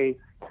the space,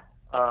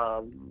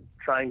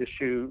 trying to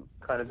shoot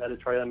kind of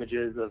editorial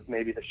images of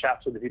maybe the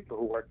chefs or the people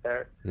who work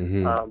there.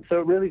 So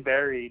it really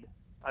varied.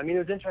 It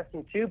was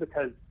interesting too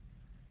because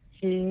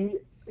he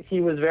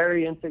he was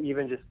very into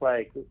even just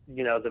like,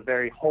 you know, the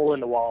very hole in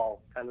the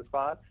wall kind of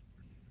spots.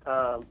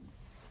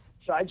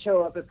 So I'd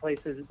show up at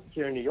places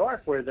here in New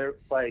York where there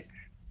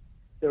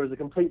was a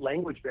complete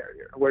language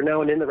barrier, where no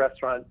one in the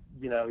restaurant,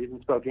 you know, even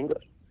spoke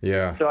English.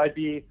 Yeah. So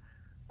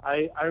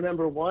I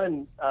remember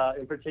one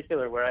in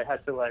particular where I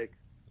had to like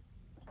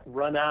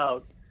run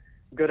out,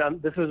 go down.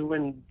 This was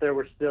when there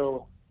were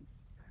still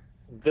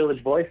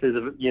Village Voices,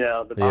 of, you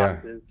know, the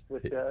boxes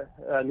with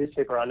a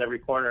newspaper on every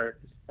corner,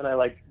 and I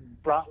like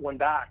brought one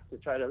back to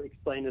try to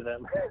explain to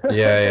them.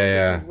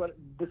 Yeah.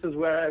 This is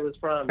where I was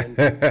from, and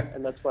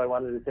that's why I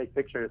wanted to take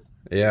pictures.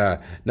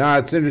 Yeah, no,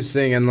 it's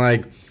interesting. And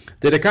like,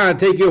 did it kind of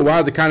take you a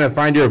while to kind of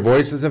find your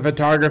voice as a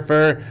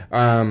photographer?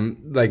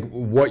 Like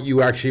what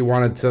you actually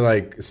wanted to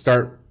like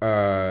start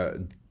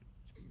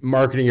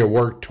marketing your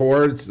work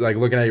towards? Like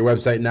looking at your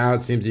website now,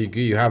 it seems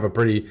you have a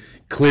pretty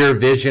clear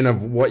vision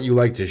of what you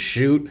like to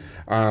shoot.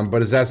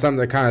 But is that something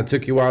that kind of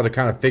took you a while to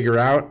kind of figure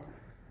out?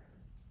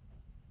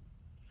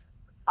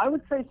 I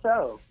would say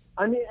so.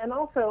 I mean, and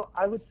also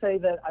I would say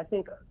that I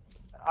think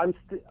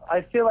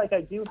I feel like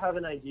I do have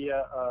an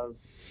idea of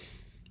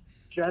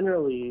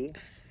generally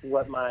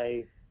what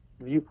my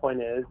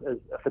viewpoint is as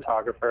a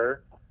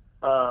photographer,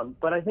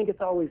 but I think it's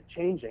always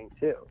changing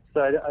too.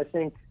 So I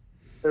think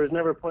there was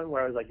never a point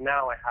where I was like,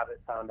 now I have it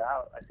found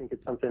out. I think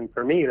it's something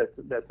for me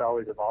that's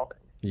always evolving.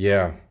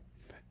 Yeah.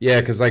 Yeah,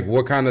 because like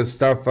what kind of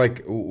stuff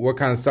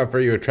are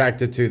you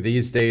attracted to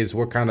these days?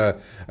 What kind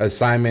of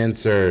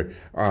assignments or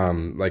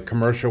like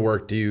commercial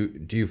work do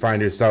you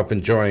find yourself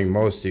enjoying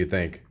most, do you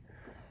think?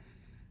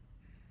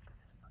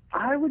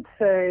 I would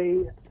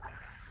say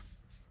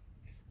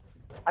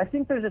I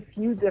think there's a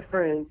few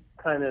different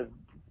kind of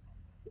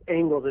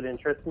angles that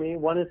interest me.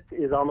 One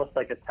is almost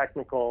like a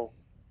technical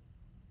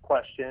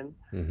question,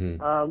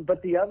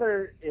 but the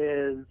other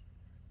is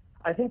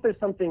I think there's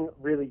something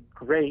really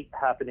great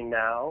happening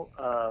now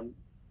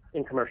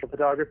in commercial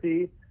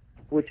photography,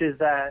 which is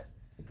that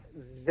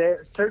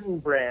there certain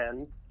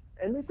brands,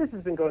 and this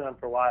has been going on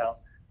for a while,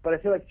 but I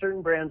feel like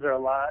certain brands are a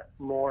lot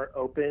more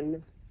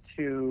open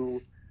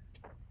to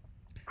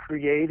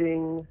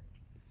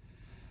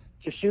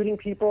shooting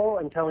people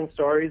and telling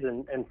stories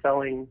and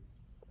selling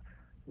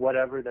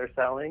whatever they're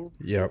selling.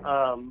 Yep.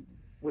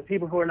 With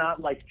people who are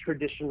not like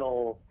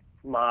traditional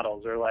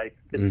models or like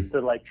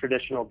the like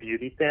traditional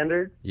beauty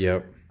standards.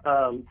 Yep.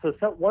 So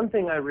one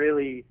thing I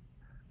really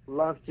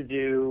love to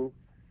do,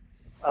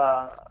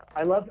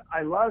 I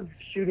love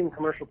shooting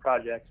commercial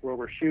projects where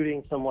we're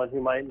shooting someone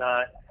who might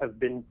not have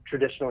been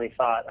traditionally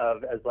thought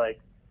of as like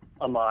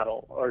a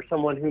model, or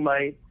someone who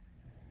might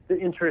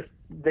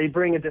they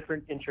bring a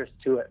different interest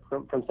to it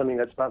from something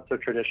that's not so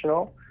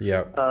traditional.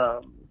 Yep.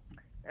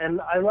 And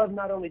I love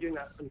not only doing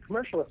that in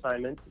commercial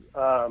assignments,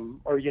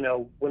 or, you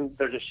know, when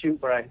there's a shoot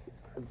where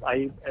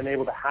I am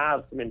able to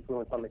have some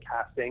influence on the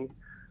casting,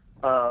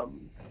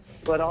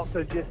 but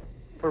also just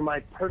for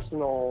my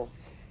personal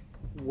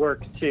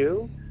work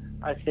too.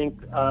 I think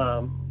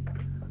I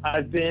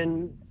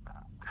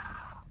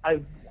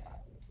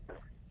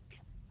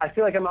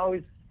feel like I'm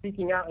always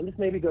seeking out, and this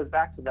maybe goes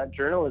back to that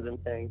journalism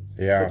thing.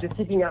 Yeah. But just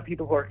seeking out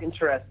people who are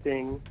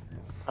interesting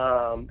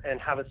and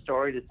have a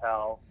story to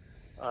tell,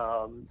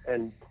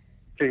 and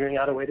figuring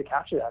out a way to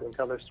capture that and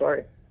tell their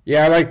story.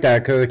 Yeah, I like that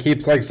because it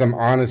keeps like some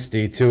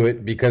honesty to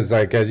it, because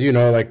like, as you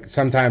know, like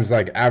sometimes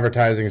like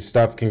advertising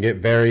stuff can get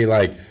very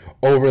like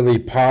overly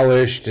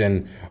polished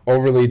and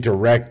overly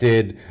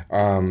directed,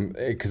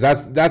 because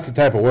that's the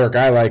type of work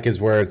I like,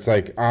 is where it's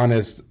like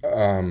honest.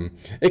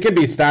 It can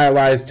be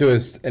stylized to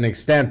an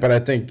extent, but I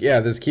think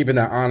there's keeping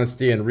that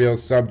honesty and real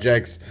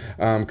subjects.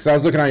 Because I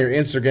was looking on your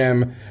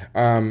Instagram,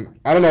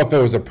 I don't know if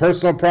it was a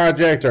personal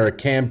project or a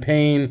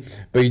campaign,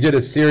 but you did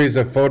a series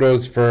of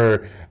photos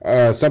for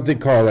something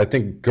called, I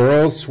think,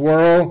 Girl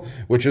Swirl,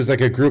 which was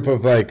like a group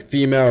of like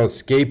female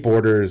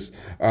skateboarders.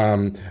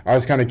 I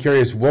was kind of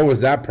curious, what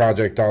was that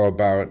project all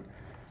about?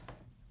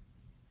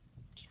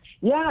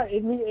 Yeah,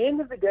 in the end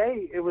of the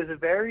day, it was a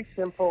very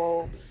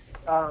simple.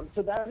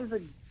 So that is a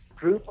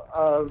group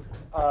of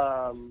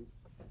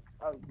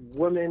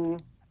women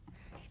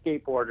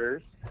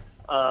skateboarders.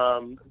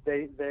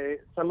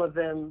 Some of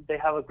them, they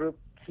have a group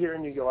here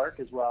in New York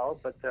as well,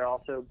 but they're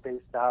also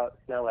based out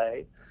in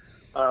LA.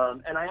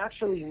 And I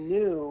actually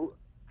knew,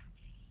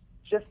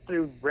 just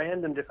through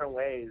random different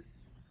ways,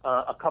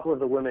 a couple of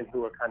the women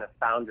who were kind of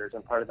founders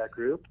and part of that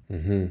group.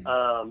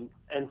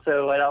 And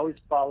so I'd always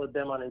followed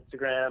them on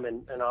Instagram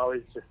and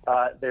always just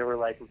thought they were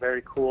like a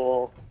very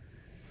cool,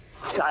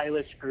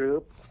 stylish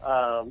group,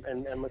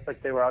 and looked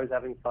like they were always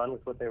having fun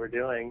with what they were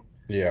doing.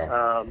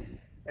 Yeah.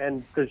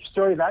 And the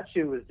story of that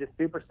shoot was just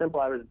super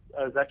simple. I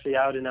was actually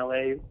out in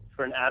LA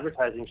for an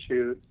advertising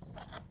shoot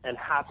and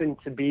happened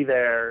to be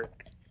there.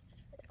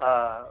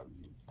 I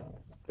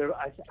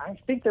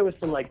think there was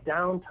some like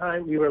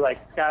downtime. We were like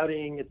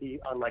scouting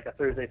on like a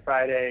Thursday,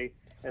 Friday,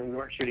 and we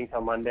weren't shooting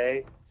till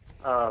Monday.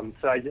 So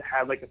I just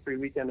had like a free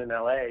weekend in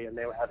LA, and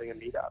they were having a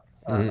meetup.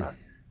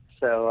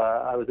 So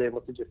I was able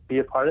to just be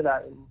a part of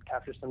that and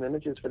capture some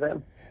images for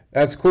them.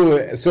 That's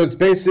cool. So it's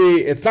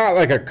basically, it's not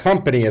like a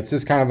company. It's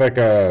just kind of like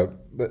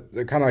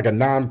a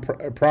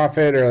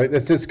non-profit, or like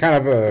it's just kind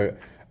of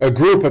a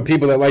group of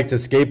people that like to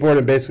skateboard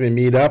and basically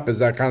meet up. Is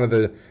that kind of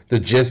the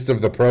gist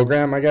of the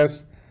program, I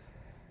guess?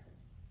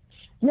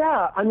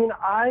 Yeah, I mean,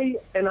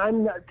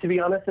 I'm not, to be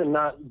honest, I'm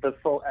not the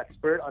full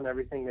expert on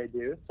everything they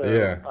do. So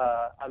Yeah.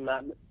 I'm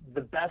not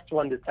the best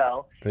one to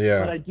tell. Yeah.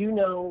 But I do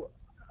know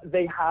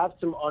they have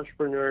some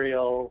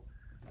entrepreneurial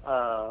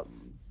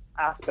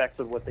aspects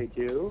of what they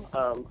do.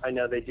 I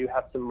know they do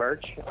have some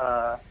merch.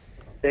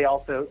 They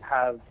also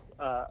have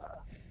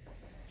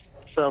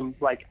some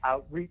like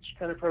outreach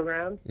kind of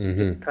programs,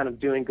 Mm-hmm. kind of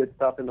doing good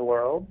stuff in the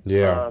world.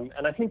 Yeah.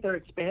 And I think they're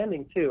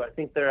expanding too. I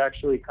think they're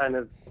actually kind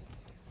of,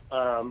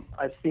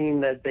 I've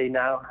seen that they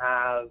now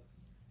have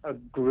a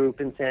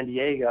group in San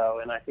Diego,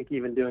 and I think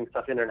even doing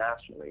stuff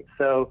internationally.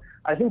 So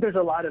I think there's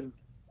a lot of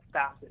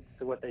facets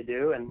to what they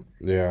do, and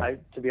Yeah.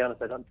 to be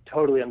honest, I don't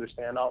totally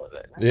understand all of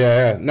it.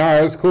 Yeah, yeah. No,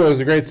 it was cool. It was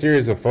a great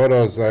series of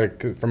photos.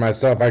 Like for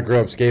myself, I grew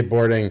up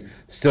skateboarding,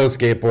 still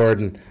skateboard,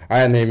 and I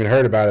hadn't even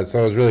heard about it. So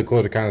it was really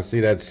cool to kind of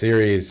see that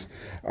series.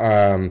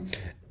 And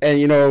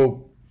you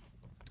know,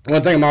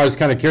 one thing I'm always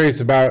kind of curious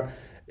about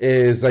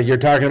is like you're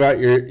talking about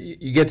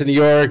you get to New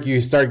York,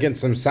 you start getting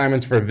some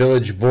assignments for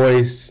Village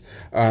Voice,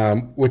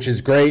 which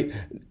is great.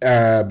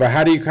 But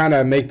how do you kind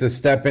of make the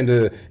step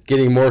into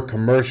getting more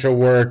commercial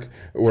work,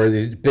 or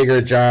the bigger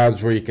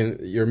jobs where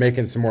you're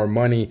making some more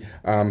money?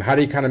 How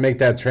do you kind of make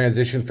that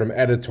transition from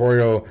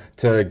editorial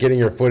to getting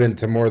your foot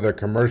into more of the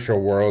commercial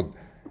world?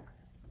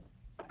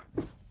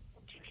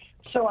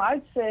 So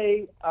I'd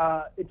say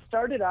it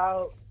started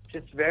out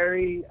just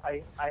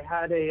I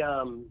had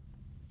a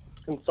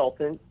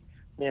consultant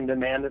named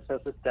Amanda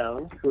Sosa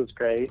Stone, who was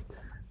great.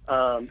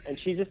 And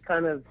she just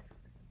kind of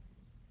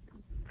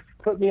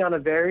put me on a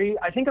very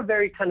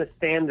kind of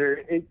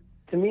standard.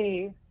 To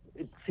me,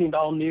 it seemed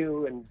all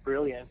new and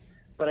brilliant,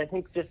 but I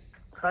think just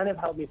kind of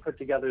helped me put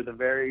together the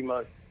very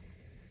most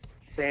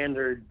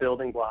standard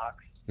building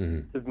blocks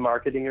of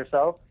marketing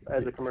yourself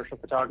as a commercial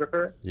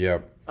photographer.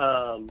 Yep.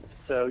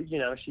 So, you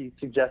know, she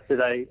suggested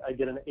I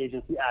get an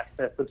agency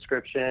access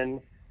subscription.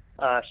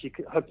 She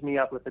hooked me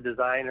up with a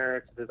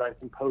designer to design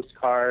some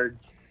postcards.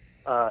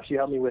 She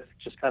helped me with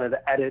just kind of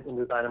the edit and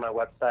design of my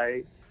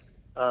website.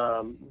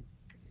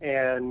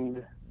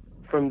 And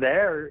from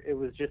there, it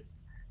was just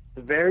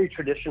a very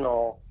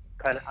traditional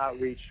kind of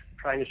outreach,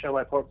 trying to show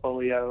my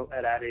portfolio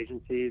at ad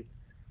agencies.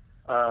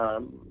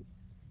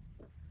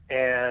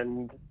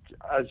 And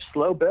a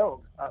slow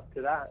build up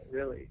to that,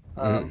 really.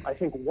 I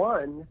think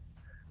one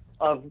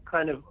of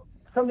kind of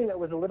something that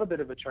was a little bit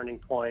of a turning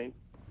point,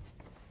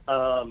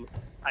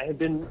 I had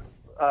been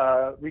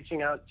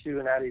reaching out to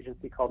an ad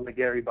agency called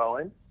McGarry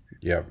Bowen.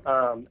 Yep.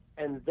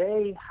 And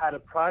they had a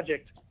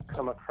project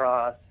come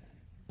across.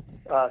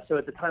 So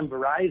at the time,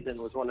 Verizon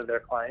was one of their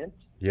clients.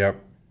 Yep.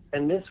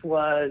 And this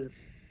was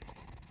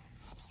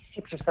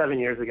 6 or 7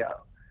 years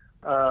ago.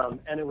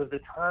 And it was the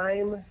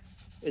time,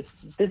 this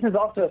is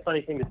also a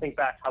funny thing to think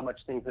back how much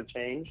things have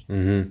changed.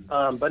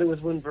 But it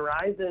was when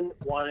Verizon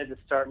wanted to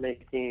start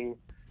making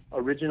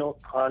original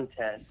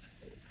content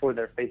for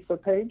their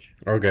Facebook page.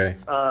 Okay.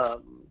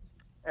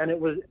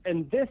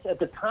 And this at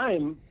the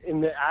time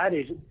in the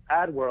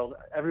ad world,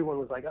 everyone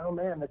was like, oh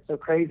man, that's so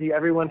crazy.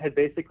 Everyone had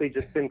basically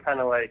just been kind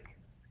of like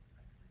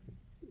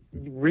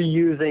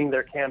reusing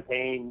their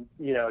campaign,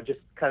 you know, just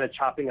kind of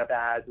chopping up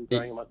ads and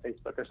throwing them on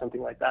Facebook or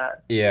something like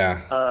that.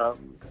 Yeah.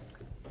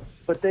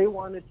 But they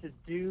wanted to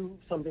do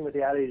something with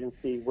the ad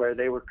agency where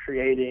they were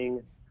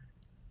creating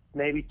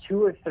maybe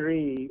 2 or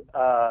 3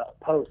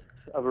 posts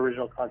of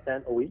original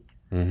content a week.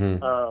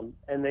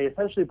 And they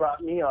essentially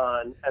brought me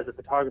on as a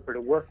photographer to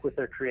work with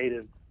their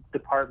creative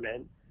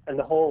department and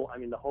the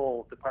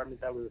whole department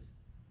that was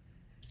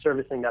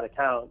servicing that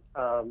account,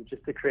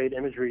 just to create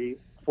imagery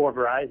for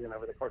Verizon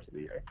over the course of the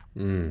year.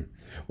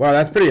 Wow,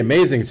 that's pretty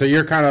amazing. So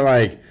you're kind of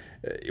like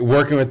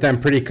working with them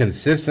pretty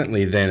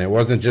consistently then. It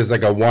wasn't just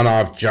like a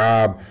one-off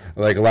job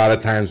like a lot of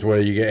times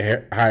where you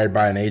get hired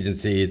by an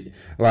agency.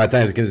 A lot of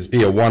times it can just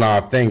be a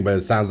one-off thing, but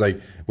it sounds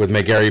like with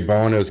McGarry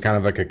Bowen, it was kind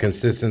of like a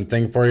consistent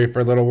thing for you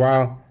for a little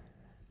while.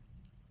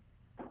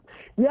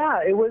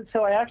 Yeah, it was.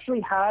 So I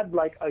actually had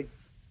like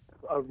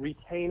a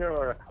retainer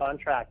or a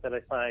contract that I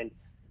signed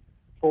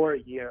for a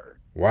year.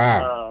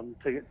 Wow.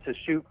 To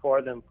shoot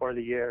for them for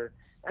the year.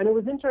 And it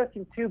was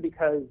interesting too,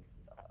 because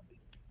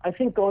I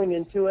think going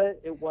into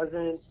it, it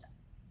wasn't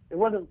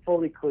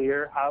fully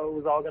clear how it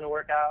was all going to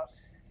work out.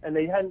 And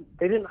they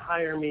didn't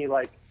hire me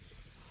like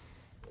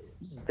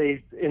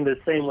in the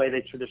same way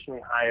they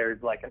traditionally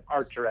hired like an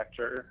art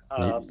director,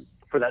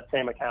 for that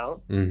same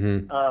account.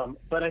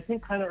 But I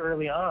think kind of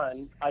early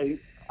on, I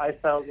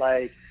felt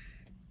like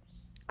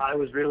I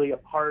was really a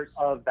part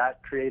of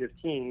that creative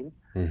team.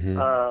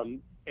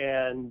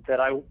 And that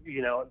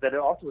that it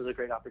also was a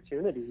great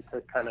opportunity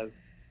to kind of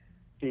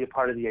be a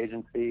part of the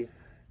agency.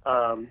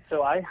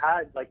 So I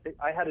had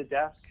a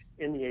desk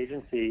in the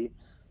agency,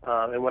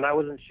 and when I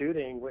wasn't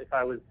shooting, if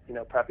I was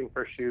prepping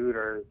for a shoot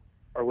or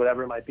or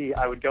whatever it might be,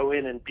 I would go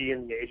in and be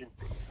in the agency,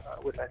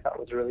 which I thought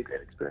was a really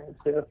great experience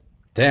too.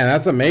 Damn,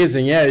 that's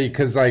amazing. Yeah,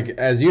 because like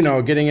as you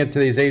know, getting into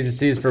these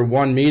agencies for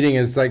one meeting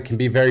is like can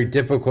be very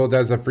difficult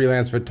as a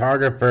freelance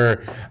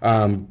photographer.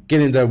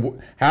 Getting to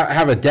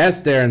have a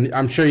desk there, and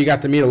I'm sure you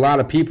got to meet a lot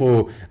of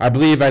people.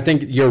 I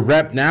think your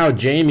rep now,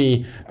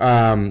 Jamie,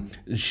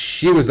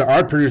 she was the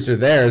art producer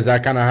there. Is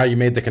that kind of how you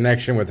made the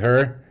connection with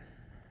her?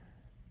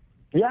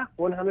 Yeah,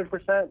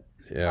 100%.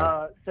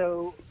 Yeah.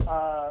 So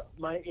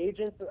my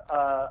agents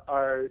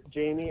are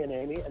Jamie and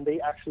Amy, and they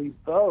actually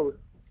both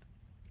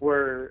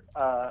were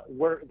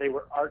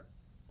art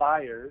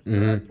buyers,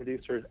 art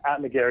producers at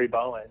McGarry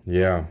Bowen.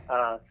 Yeah.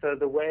 So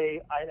the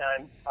way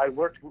I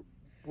worked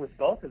with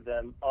both of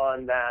them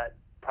on that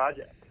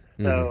project.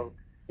 So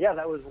yeah,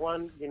 that was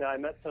one. I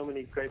met so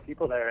many great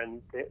people there,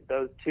 and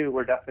those two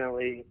were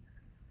definitely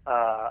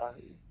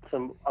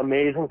some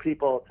amazing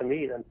people to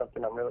meet, and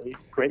something I'm really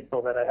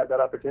grateful that I had that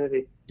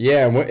opportunity.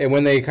 Yeah, and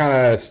when they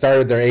kind of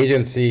started their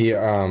agency,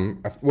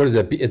 what is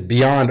it? It's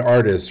Beyond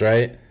Artists,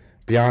 right?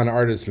 Beyond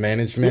Artist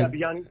Management?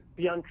 Yeah,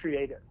 Beyond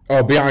Creative.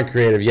 Oh, Beyond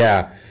Creative,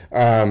 yeah.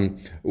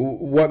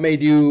 What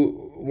made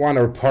you want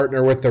to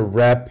partner with the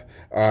rep?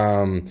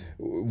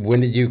 When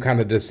did you kind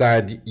of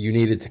decide you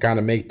needed to kind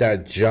of make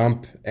that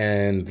jump?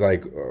 And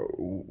like,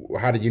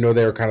 how did you know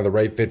they were kind of the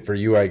right fit for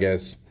you, I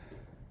guess?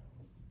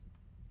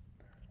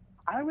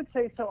 I would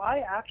say so.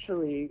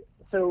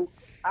 So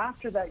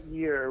after that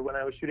year when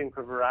I was shooting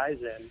for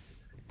Verizon,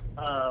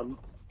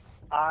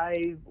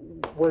 I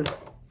was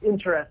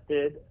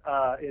interested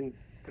in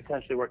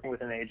potentially working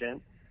with an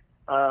agent.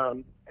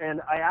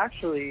 And I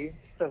actually,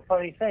 so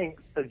funny thing,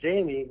 so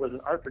Jamie was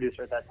an art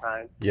producer at that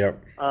time.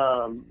 Yep.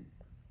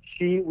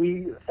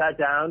 We sat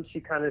down, she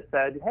kind of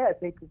said, hey, I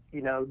think,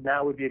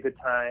 now would be a good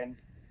time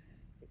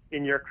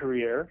in your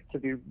career to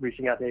be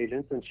reaching out to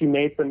agents. And she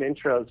made some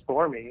intros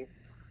for me.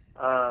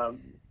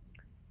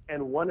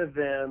 And one of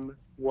them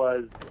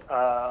was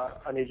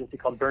an agency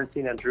called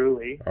Bernstein and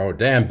Drewley. Oh,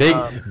 damn.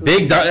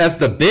 That's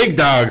the big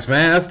dogs,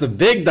 man. That's the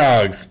big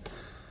dogs.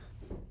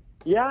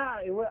 Yeah.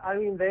 They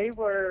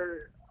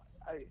were,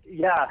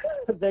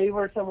 they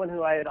were someone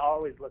who I had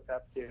always looked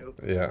up to.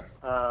 Yeah.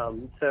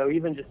 So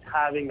even just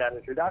having that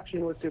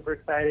introduction was super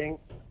exciting.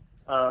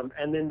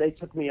 And then they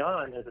took me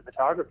on as a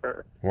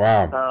photographer.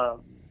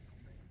 Wow.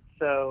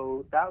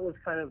 So that was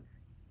kind of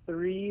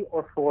 3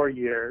 or 4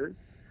 years.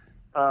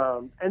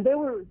 And they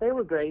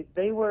were great.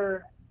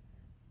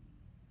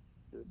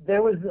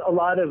 There was a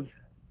lot of,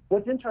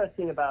 what's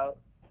interesting about,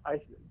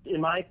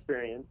 in my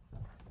experience,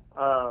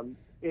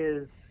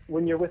 is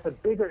when you're with a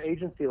bigger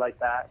agency like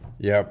that,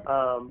 yep.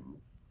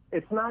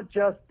 It's not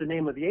just the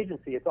name of the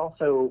agency, it's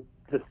also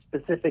the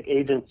specific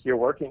agents you're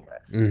working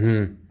with.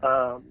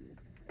 Mm-hmm.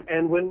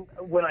 And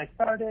when I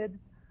started,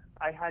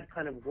 I had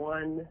kind of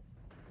one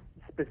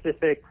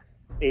specific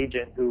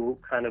agent who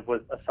kind of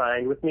was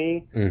assigned with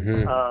me,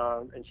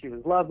 and she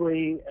was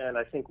lovely, and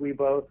I think we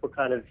both were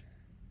kind of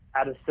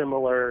at a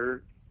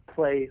similar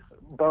place,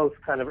 both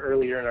kind of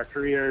earlier in our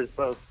careers,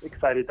 both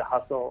excited to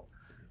hustle,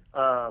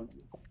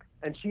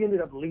 and she ended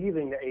up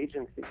leaving the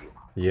agency.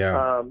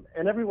 Yeah.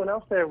 And everyone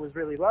else there was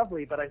really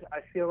lovely, but I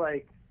feel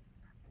like,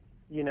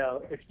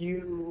 if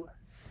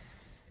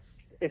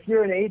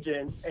you're an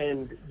agent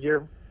and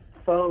your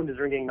phone is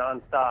ringing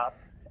nonstop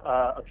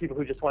of people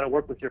who just want to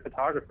work with your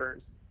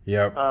photographers,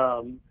 yep.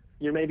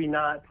 You're maybe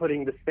not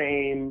putting the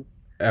same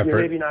effort.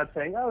 You're maybe not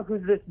saying, oh,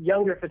 who's this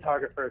younger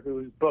photographer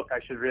whose book I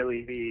should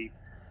really be,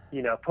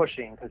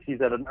 pushing because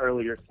he's at an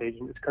earlier stage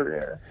in his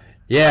career.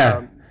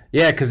 Yeah.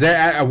 Because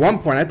at one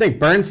point, I think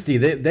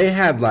Bernstein, they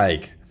had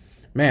like,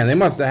 man, they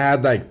must have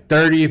had like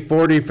 30,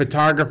 40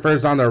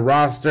 photographers on their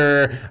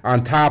roster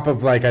on top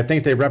of like, I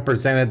think they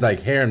represented like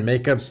hair and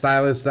makeup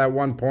stylists at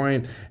one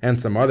point and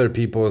some other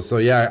people. So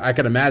yeah, I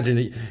could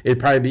imagine it'd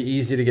probably be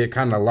easy to get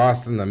kind of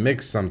lost in the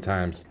mix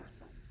sometimes.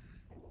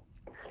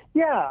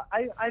 Yeah,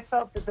 I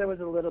felt that there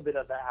was a little bit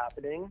of that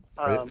happening.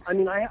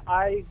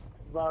 I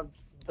loved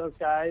those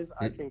guys.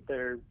 I think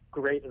they're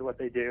great at what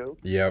they do.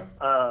 Yep.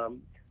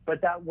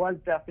 But that was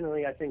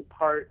definitely, I think,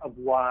 part of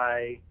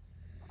why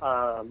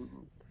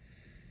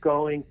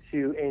going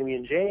to Amy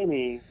and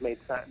Jamie made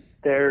sense.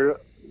 They're,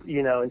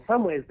 in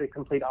some ways, the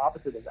complete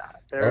opposite of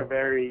that. They're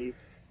very,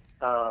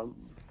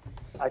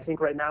 I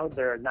think right now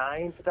there are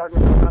 9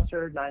 photographers on the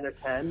roster, 9 or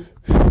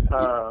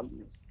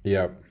 10.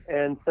 Yep.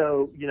 And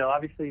so,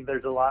 obviously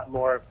there's a lot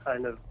more of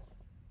kind of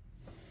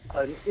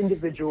an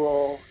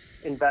individual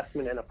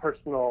investment and a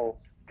personal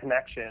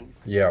connection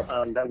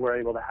that we're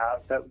able to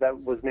have.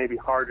 That was maybe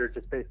harder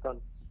just based on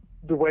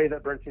the way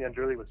that Bernstein and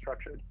Drewley was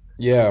structured.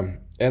 Yeah,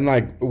 and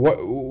like,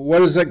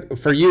 what is it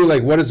for you?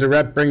 Like, what does the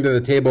rep bring to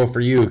the table for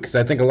you? Because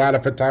I think a lot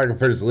of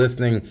photographers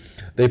listening,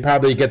 they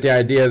probably get the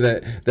idea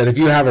that if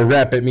you have a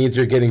rep, it means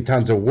you're getting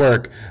tons of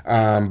work.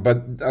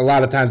 But a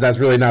lot of times that's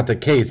really not the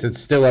case. It's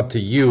still up to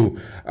you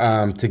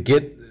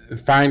to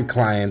find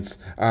clients.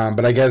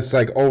 But I guess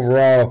like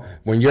overall,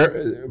 when you're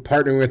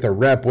partnering with a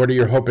rep, what are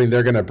you hoping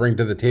they're going to bring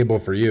to the table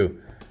for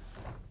you?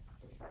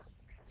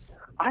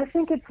 I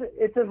think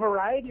it's a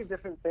variety of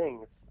different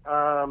things.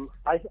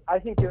 I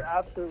think you're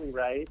absolutely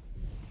right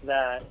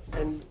that,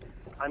 and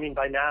I mean,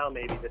 by now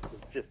maybe this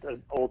is just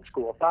an old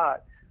school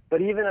thought,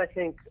 but even I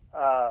think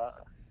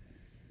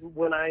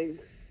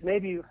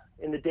maybe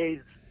in the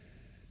days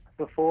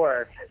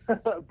before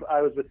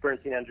I was with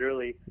Bernstein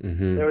Andrewley,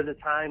 there was a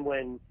time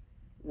when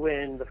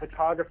the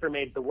photographer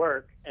made the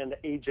work and the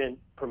agent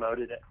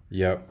promoted it.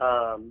 Yep.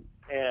 I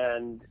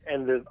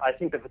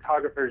think the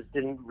photographers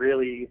didn't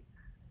really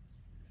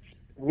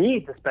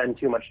need to spend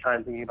too much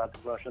time thinking about the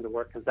promotion of the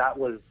work because that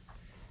was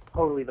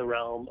totally the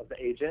realm of the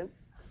agent.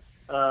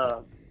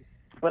 But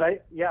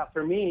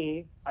for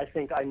me, I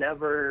think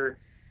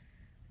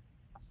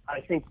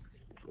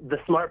the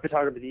smart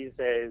photographer these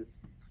days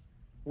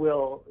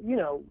will,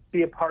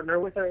 be a partner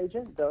with their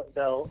agent.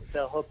 They'll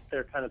hope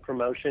their kind of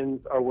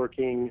promotions are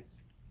working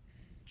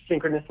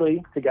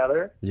synchronously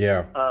together.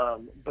 Yeah.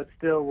 But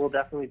still will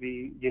definitely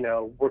be,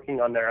 working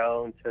on their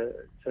own to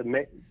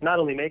make, not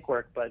only make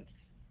work, but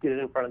get it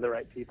in front of the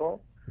right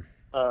people.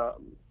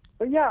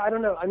 But yeah, I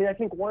don't know. I mean, I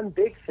think one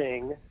big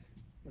thing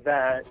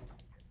that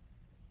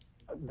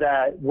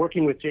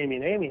working with Jamie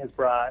and Amy has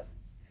brought,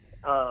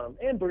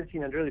 and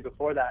Bernstein and really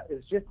before that,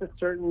 is just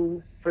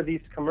for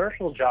these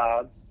commercial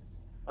jobs,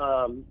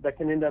 that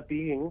can end up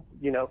being,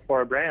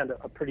 for a brand,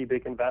 a pretty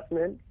big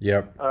investment.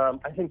 Yep.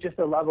 I think just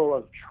a level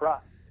of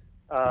trust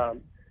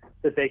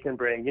that they can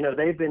bring.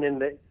 They've been in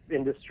the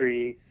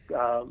industry.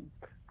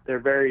 They're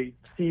very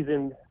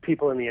seasoned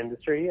people in the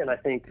industry, and I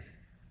think,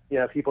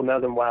 people know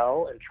them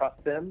well and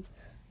trust them.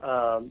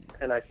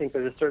 And I think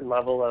there's a certain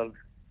level of,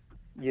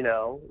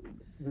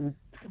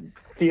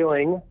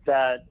 feeling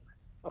that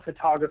a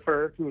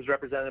photographer who is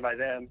represented by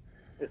them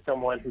is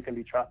someone who can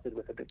be trusted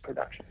with a big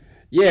production.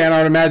 Yeah, and I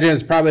would imagine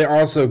it's probably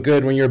also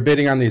good when you're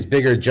bidding on these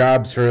bigger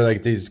jobs for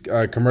like these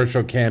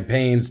commercial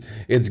campaigns.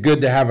 It's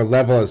good to have a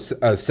level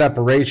of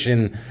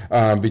separation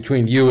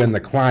between you and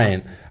the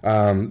client.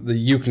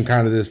 You can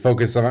kind of just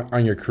focus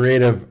on your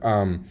creative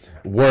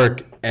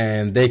work,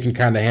 and they can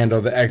kind of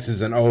handle the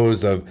X's and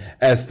O's of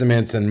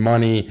estimates and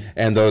money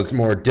and those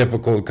more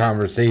difficult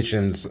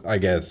conversations, I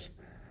guess.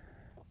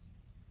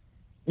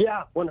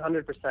 Yeah,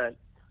 100%.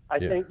 I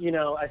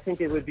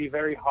think it would be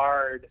very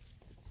hard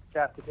to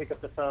have to pick up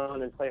the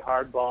phone and play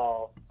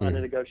hardball on a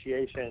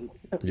negotiation.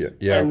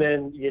 Yeah. And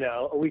then,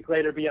 a week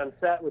later be on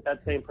set with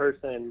that same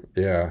person.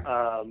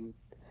 Yeah.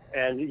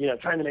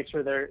 And, trying to make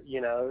sure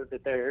that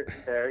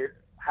they're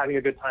having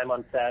a good time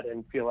on set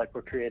and feel like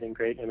we're creating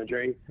great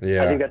imagery.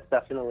 Yeah. I think that's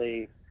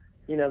definitely,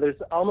 there's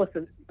almost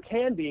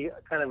can be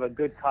kind of a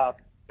good cop,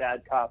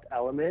 bad cop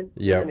element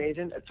of an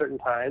agent at certain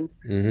times.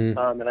 And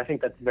I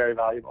think that's very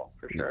valuable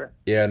for sure.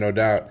 Yeah, no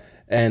doubt.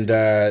 And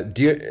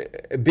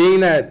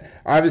being that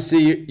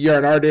obviously you're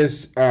an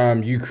artist,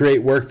 you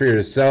create work for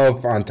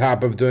yourself on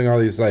top of doing all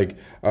these like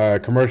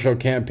commercial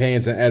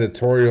campaigns and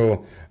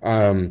editorial.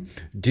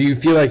 Do you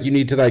feel like you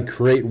need to like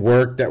create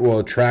work that will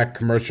attract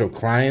commercial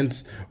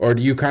clients, or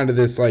do you kind of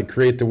just like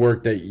create the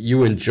work that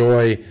you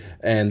enjoy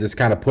and just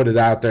kind of put it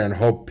out there and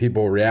hope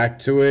people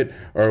react to it?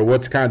 Or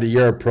what's kind of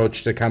your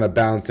approach to kind of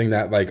balancing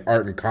that like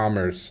art and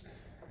commerce?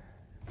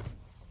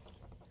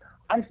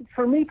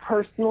 For me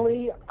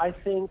personally, I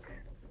think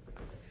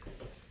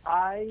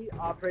I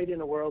operate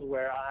in a world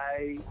where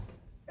I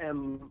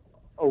am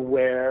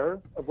aware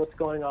of what's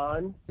going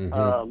on.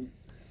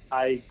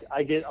 I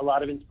get a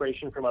lot of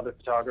inspiration from other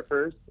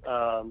photographers,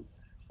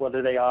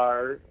 whether they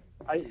are,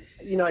 I'd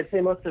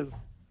say most of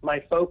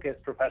my focus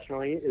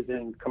professionally is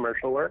in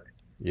commercial work.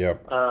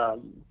 Yep.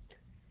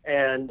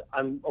 And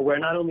I'm aware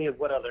not only of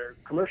what other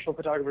commercial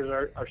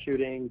photographers are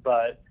shooting,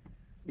 but,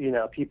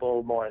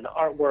 people more in the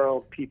art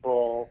world,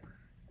 people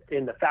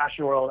in the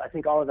fashion world. I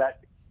think all of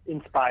that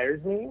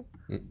inspires me.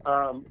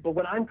 But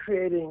when I'm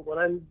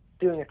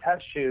doing a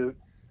test shoot,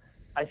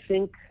 I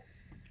think,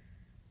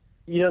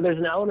 there's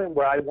an element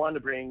where I want to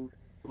bring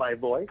my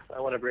voice. I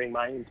want to bring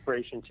my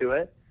inspiration to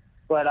it.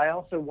 But I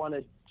also want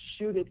to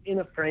shoot it in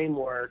a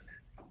framework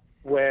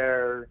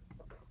where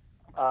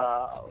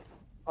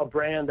a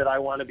brand that I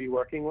want to be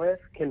working with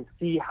can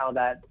see how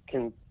that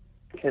can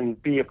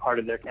be a part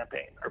of their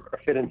campaign or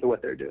fit into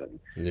what they're doing.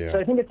 Yeah. So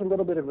I think it's a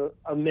little bit of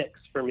a mix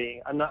for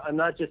me. I'm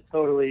not just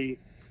totally,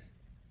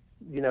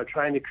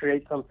 trying to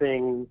create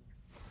something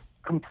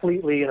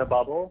completely in a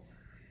bubble.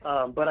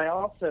 But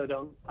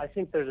I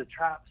think there's a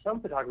trap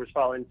some photographers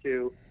fall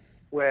into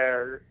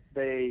where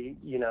they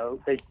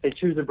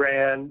choose a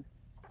brand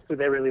who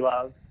they really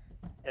love,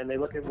 and they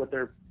look at what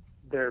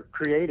they're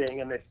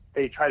creating, and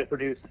they try to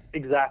produce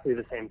exactly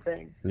the same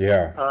thing.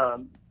 Yeah.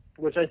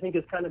 Which I think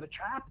is kind of a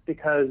trap,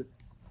 because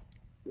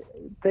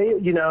they,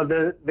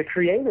 the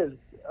creatives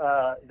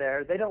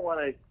there, they don't want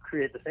to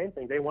create the same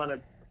thing. They want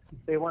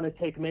to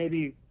take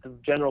maybe the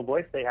general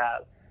voice they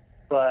have,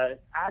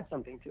 but add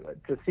something to it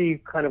to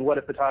see kind of what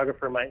a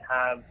photographer might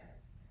have,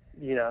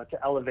 to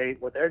elevate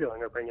what they're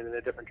doing or bring it in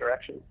a different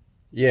direction.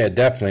 Yeah,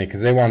 definitely, because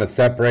they want to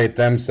separate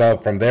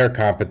themselves from their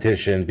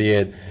competition, be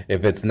it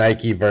if it's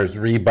Nike versus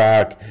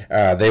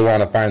Reebok. They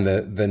want to find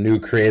the new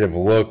creative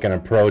look and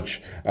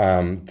approach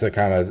to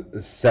kind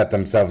of set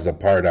themselves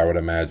apart, I would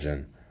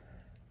imagine.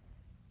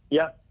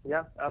 Yeah,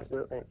 Yeah,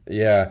 absolutely.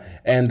 Yeah,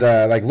 and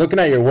like looking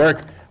at your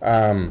work,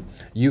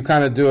 you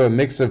kind of do a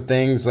mix of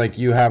things. Like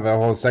you have a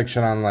whole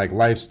section on like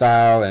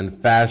lifestyle and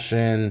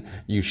fashion.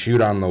 You shoot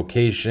on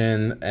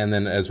location, and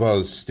then as well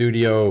as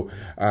studio.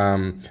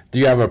 Do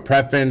you have a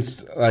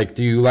preference? Like,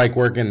 do you like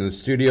working in the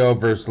studio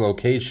versus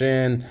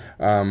location?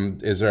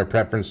 Is there a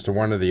preference to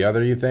one or the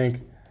other, you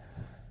think?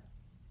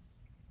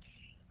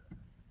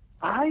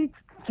 I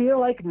feel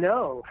like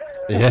no.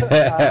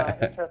 Yeah.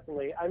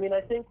 Interestingly, I mean,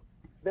 I think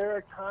there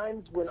are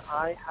times when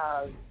I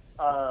have,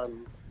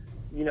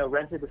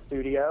 rented a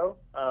studio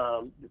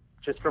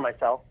just for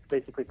myself,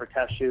 basically for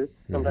test shoots.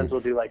 Sometimes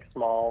we'll do like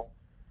small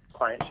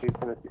client shoots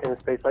in a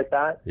space like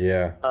that.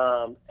 Yeah.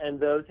 And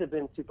those have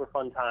been super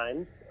fun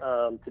times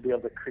to be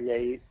able to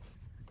create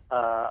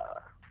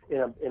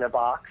in a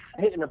box,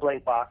 in a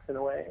blank box in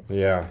a way.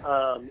 Yeah.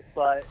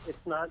 But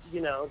it's not,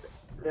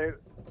 they're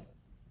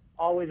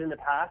always in the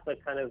past.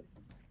 I've kind of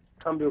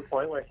come to a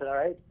point where I said, all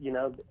right,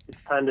 it's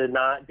time to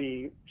not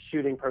be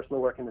shooting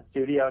personal work in the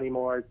studio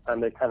anymore. It's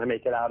time to kind of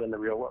make it out in the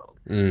real world.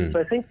 So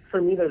I think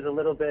for me, there's a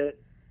little bit,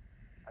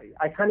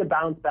 I kind of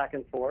bounce back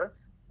and forth.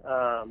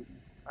 I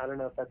don't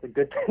know if that's a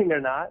good thing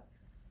or not,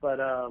 but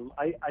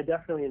I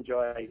definitely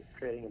enjoy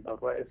creating in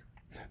both ways.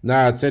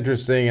 No, it's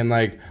interesting. And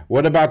like,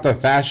 what about the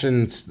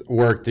fashion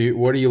work?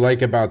 What do you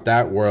like about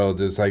that world?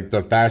 Is like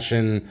the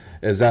fashion,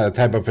 is that a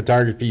type of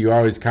photography you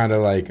always kind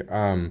of like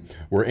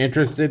were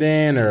interested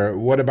in, or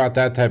what about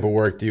that type of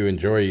work do you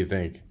enjoy, you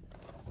think?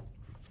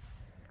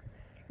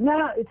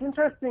 Yeah, it's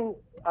interesting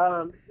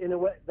in a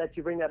way that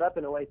you bring that up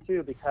in a way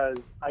too, because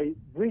I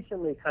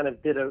recently kind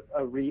of did a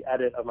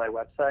re-edit of my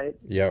website.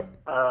 Yep.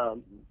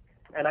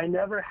 And I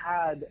never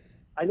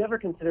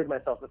considered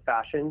myself a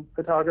fashion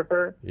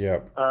photographer.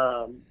 Yep.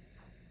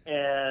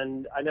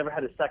 And I never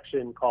had a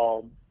section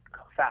called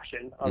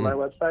fashion on my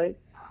website.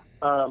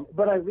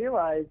 But I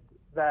realized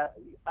that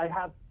I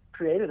have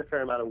created a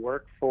fair amount of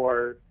work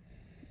for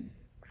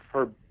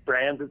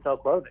brands that sell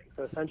clothing.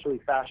 So essentially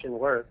fashion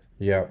work.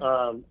 Yeah.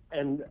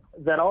 And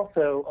that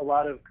also a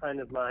lot of kind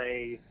of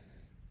my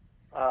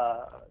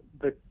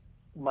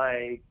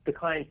the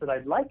clients that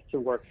I'd like to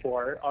work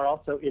for are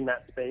also in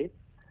that space.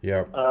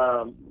 Yeah.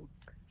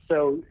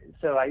 So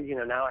I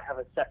now I have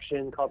a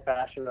section called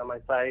fashion on my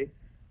site.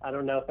 I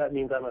don't know if that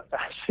means I'm a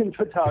fashion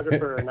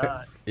photographer or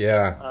not.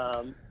 Yeah.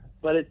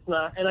 But it's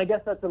not, and I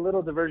guess that's a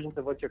little divergence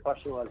of what your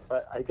question was.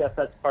 But I guess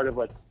that's part of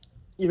what,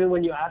 even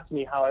when you ask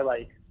me how I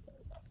like,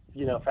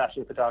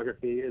 fashion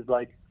photography is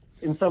like,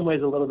 in some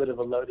ways, a little bit of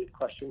a loaded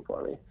question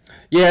for me.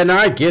 Yeah, no,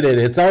 I get it.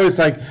 It's always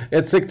like,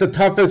 it's like the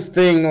toughest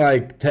thing,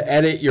 like to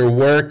edit your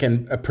work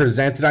and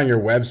present it on your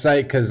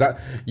website, because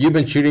you've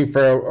been shooting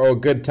for a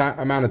good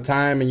amount of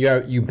time, and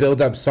you build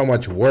up so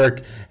much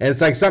work, and it's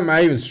like something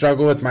I even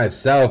struggle with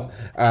myself,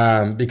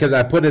 because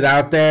I put it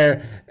out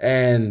there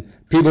and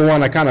people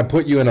want to kind of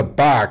put you in a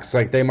box.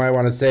 Like they might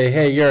want to say,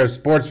 hey, you're a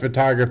sports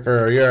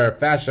photographer, or you're a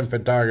fashion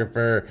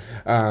photographer.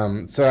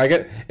 So I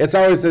get, it's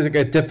always like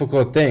a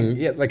difficult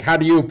thing. Like, how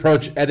do you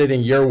approach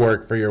editing your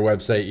work for your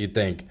website, you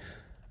think?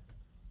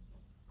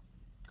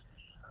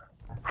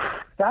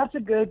 That's a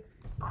good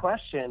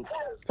question.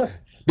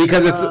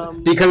 Because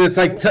it's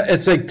like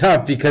it's like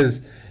tough,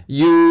 because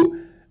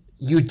you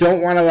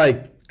don't want to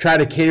like try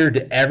to cater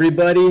to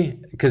everybody,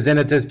 because then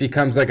it just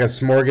becomes like a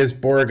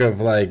smorgasbord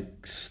of like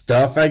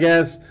stuff, I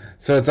guess.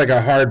 So it's like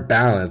a hard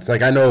balance.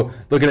 Like, I know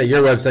looking at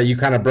your website, you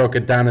kind of broke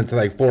it down into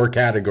like 4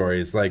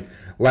 categories, like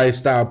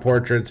lifestyle,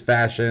 portraits,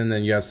 fashion,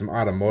 and you have some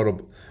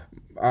automotive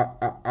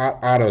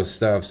auto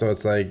stuff. So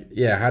it's like,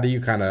 yeah, how do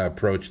you kind of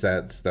approach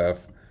that stuff?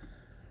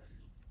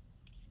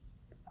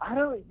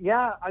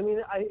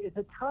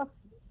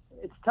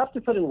 It's tough to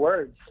put in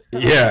words.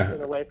 Yeah.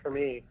 In a way for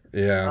me.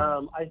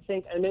 Yeah. I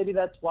think, and maybe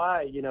that's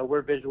why,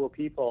 we're visual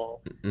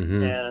people,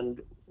 Mm-hmm.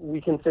 and we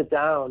can sit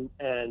down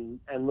and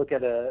look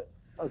at a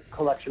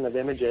collection of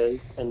images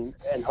and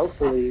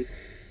hopefully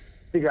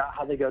figure out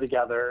how they go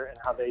together and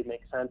how they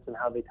make sense and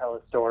how they tell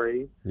a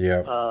story.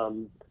 Yeah.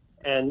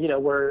 And,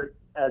 we're,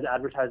 as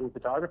advertising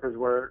photographers,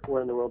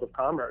 we're in the world of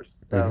commerce.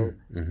 So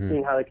Mm-hmm.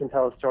 seeing how they can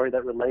tell a story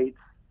that relates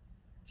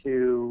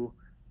to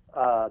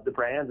the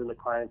brands and the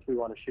clients we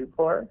want to shoot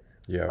for.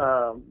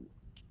 Yeah.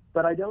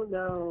 But I don't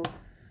know.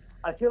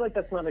 I feel like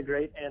that's not a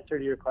great answer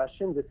to your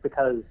question, just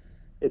because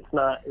it's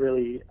not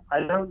really. I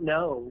don't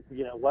know,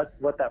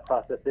 what that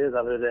process is,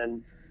 other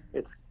than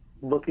it's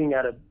looking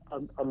at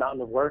a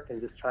mountain of work and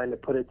just trying to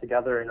put it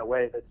together in a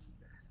way that's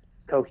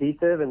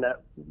cohesive, and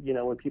that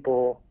when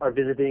people are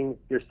visiting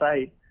your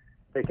site,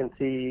 they can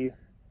see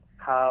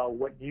how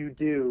what you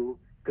do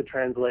could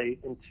translate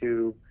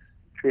into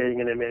creating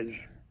an image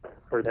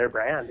for their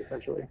brand,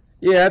 essentially.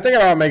 Yeah, I think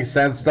it all makes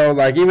sense though.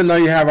 Like, even though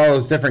you have all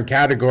those different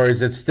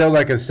categories, it's still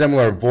like a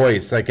similar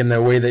voice, like in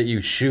the way that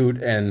you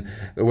shoot and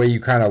the way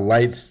you kind of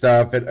light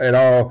stuff. It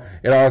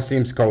all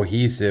seems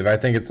cohesive. I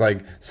think it's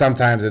like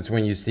sometimes it's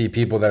when you see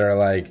people that are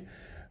like,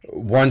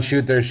 one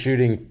shoot they're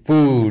shooting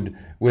food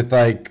with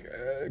like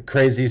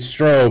crazy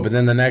strobe, and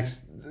then the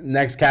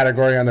next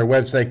category on their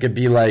website could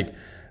be like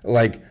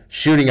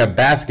shooting a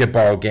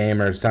basketball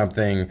game or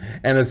something,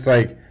 and it's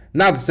like,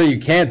 not to say you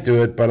can't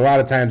do it, but a lot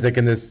of times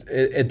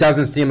it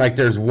doesn't seem like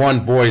there's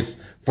one voice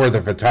for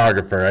the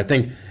photographer. I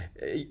think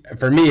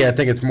for me, I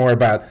think it's more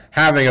about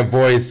having a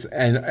voice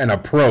and an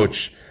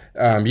approach.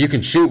 You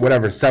can shoot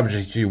whatever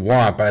subject you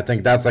want, but I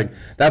think that's like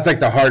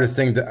the hardest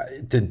thing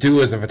to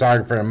do as a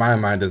photographer in my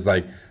mind is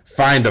like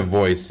find a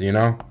voice, you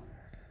know?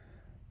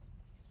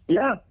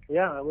 Yeah,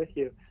 I'm with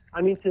you.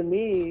 I mean, to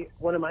me,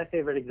 one of my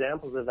favorite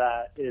examples of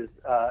that is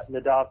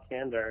Nadav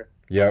Kander.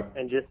 Yep.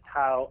 And just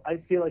how I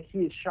feel like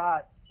he's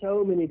shot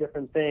so many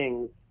different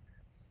things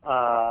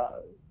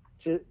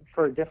just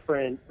for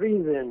different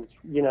reasons,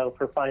 you know,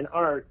 for fine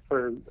art,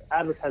 for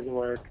advertising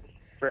work,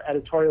 for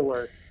editorial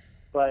work.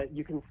 But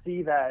you can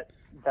see that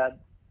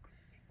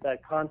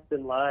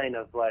constant line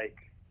of like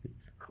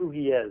who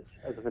he is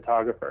as a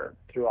photographer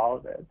through all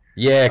of it.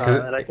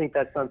 Yeah, and I think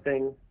that's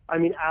something. I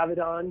mean,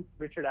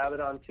 Richard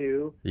Avedon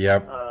too.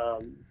 Yep.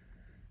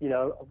 You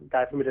know, a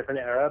guy from a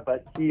different era,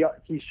 but he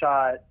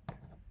shot.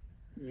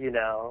 You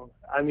know,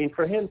 I mean,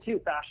 for him too,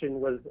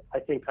 fashion was, I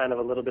think, kind of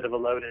a little bit of a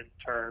loaded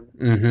term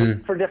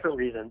for different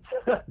reasons.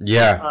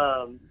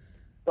 Yeah.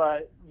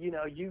 But you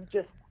know,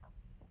 his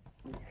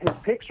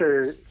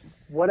picture,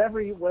 whether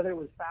it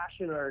was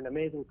fashion or an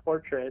amazing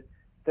portrait,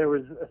 there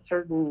was a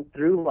certain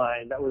through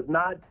line that was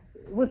not.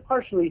 It was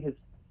partially his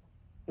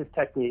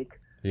technique,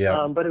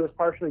 but it was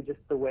partially just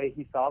the way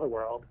he saw the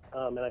world,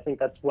 and I think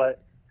that's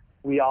what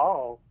we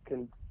all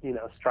can, you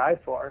know, strive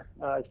for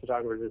as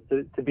photographers,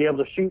 is to be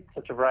able to shoot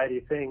such a variety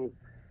of things,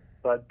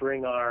 but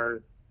bring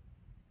our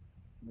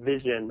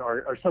vision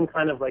or some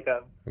kind of like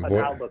an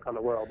outlook on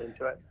the world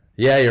into it.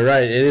 Yeah, you're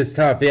right. It is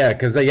tough. Yeah,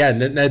 because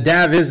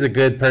Nadav is a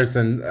good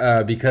person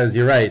because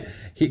you're right.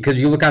 Because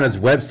you look on his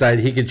website,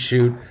 he could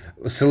shoot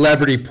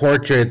celebrity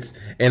portraits,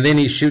 and then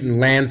he's shooting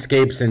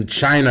landscapes in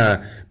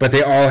China, but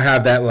they all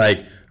have that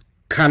like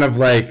kind of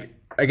like,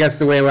 I guess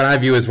the way when I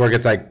view his work,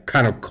 it's like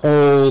kind of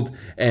cold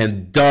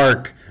and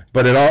dark,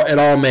 but it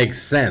all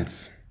makes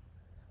sense.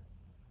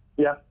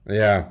 Yeah.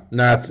 Yeah.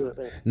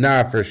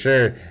 No, for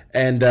sure.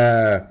 And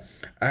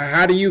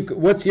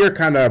what's your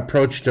kind of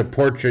approach to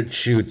portrait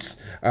shoots?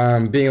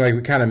 Being like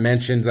we kind of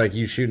mentioned, like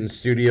you shoot in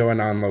studio and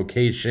on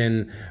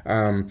location.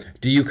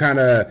 Do you kind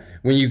of,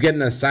 when you get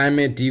an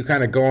assignment, do you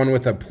kind of go in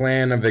with a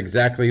plan of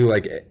exactly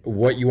like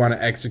what you want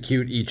to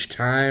execute each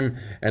time?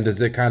 And does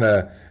it kind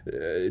of,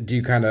 do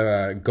you kind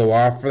of go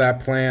off for that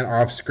plan,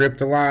 off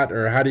script a lot,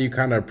 or how do you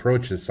kind of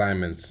approach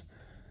assignments?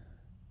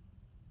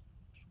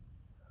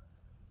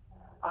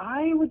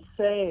 I would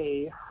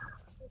say,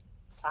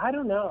 I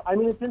don't know. I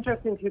mean, it's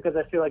interesting too, because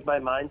I feel like my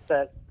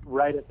mindset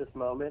right at this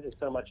moment is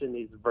so much in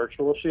these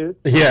virtual shoots.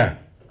 Yeah.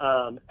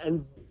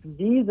 And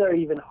these are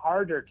even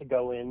harder to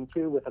go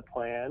into with a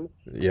plan,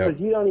 because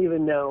you don't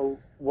even know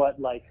what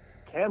like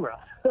camera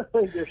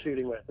you're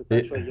shooting with.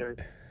 Essentially, you're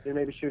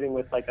maybe shooting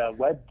with like a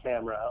web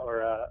camera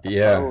or a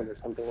phone or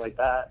something like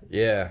that.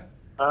 Yeah.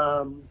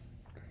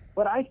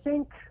 But I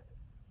think,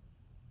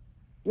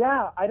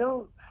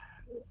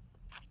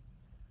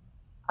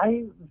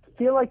 I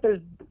feel like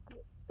there's,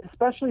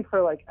 especially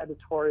for like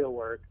editorial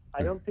work,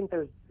 I don't think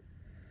there's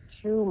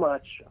too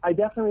much. I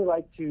definitely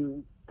like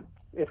to,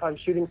 if I'm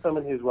shooting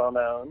someone who's well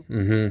known,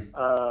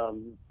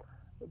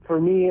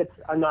 for me,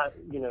 I'm not,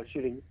 you know,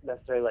 shooting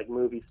necessarily like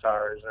movie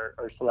stars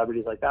or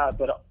celebrities like that,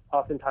 but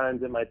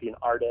oftentimes it might be an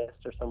artist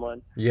or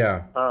someone.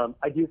 Yeah.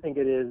 I do think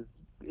it is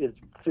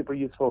super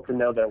useful to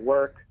know their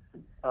work,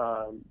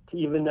 to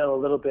even know a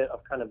little bit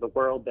of kind of the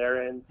world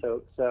they're in.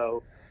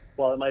 So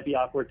while it might be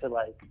awkward to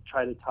like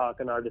try to talk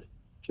an artist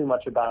too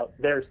much about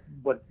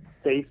what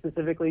they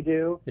specifically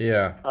do,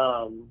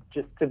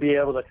 just to be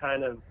able to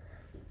kind of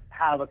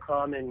have a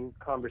common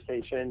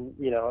conversation,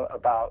 you know,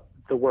 about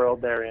the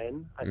world they're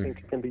in, I think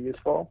it can be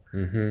useful.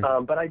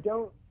 But I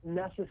don't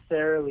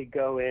necessarily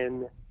go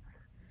in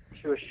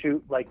to a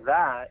shoot like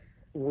that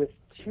with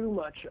too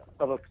much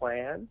of a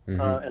plan,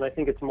 and I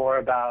think it's more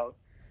about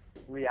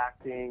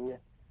reacting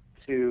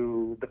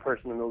to the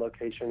person and the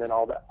location and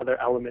all the other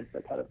elements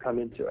that kind of come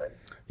into it.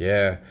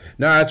 Yeah.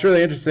 No, that's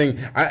really interesting.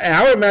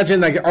 I would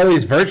imagine like all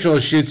these virtual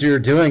shoots you're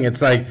doing, it's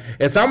like,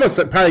 it's almost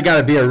probably got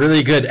to be a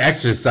really good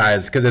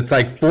exercise, because it's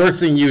like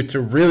forcing you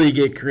to really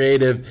get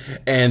creative,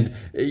 and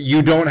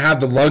you don't have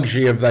the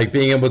luxury of like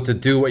being able to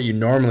do what you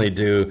normally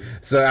do.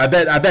 So I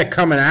bet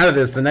coming out of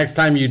this, the next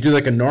time you do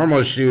like a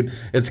normal shoot,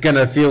 it's going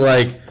to feel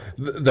like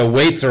the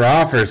weights are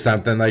off or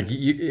something. Like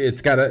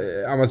it's got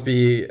to almost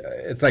be,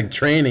 it's like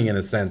training in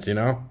a sense, you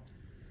know?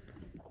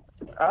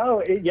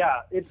 Oh,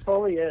 it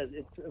fully is.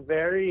 It's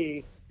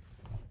very,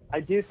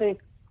 I do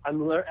think as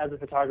a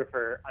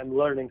photographer, I'm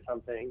learning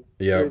something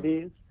through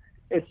these.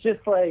 It's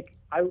just like,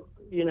 I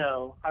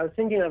was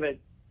thinking of it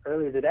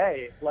earlier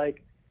today.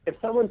 Like if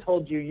someone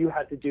told you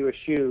had to do a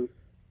shoot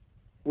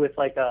with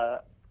like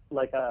a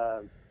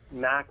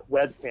Mac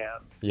webcam,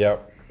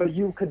 but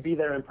you could be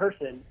there in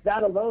person,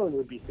 that alone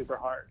would be super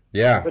hard.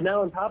 Yeah. But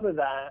now on top of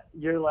that,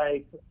 you're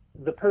like,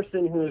 the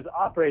person who's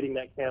operating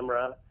that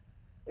camera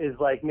is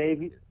like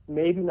maybe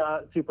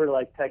not super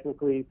like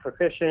technically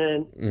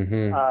proficient.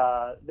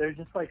 There's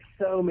just like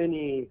so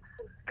many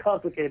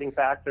complicating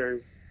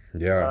factors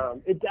Yeah.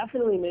 It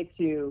definitely makes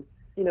you,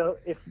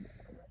 if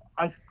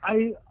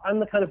I'm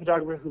the kind of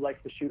photographer who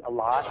likes to shoot a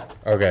lot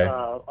Okay.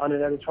 on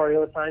an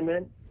editorial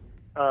assignment.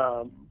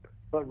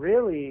 But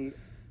really,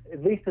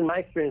 at least in my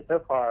experience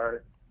so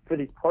far, for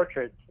these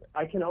portraits,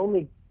 I can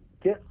only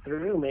get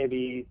through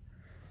maybe,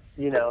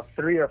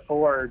 3 or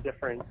 4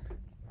 different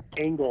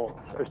angles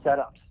or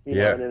setups, in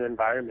an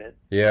environment.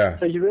 Yeah.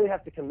 So you really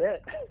have to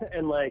commit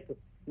and like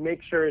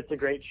make sure it's a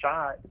great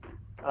shot.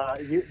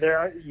 You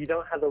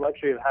don't have the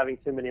luxury of having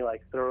too many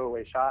like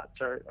throwaway shots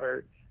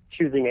or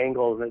choosing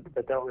angles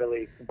that don't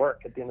really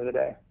work at the end of the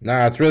day.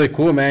 No, it's really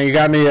cool, man. You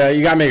got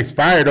me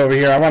inspired over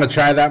here. I want to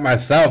try that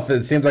myself.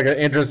 It seems like an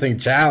interesting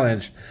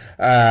challenge.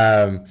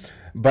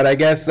 But I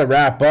guess to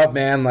wrap up,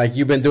 man, like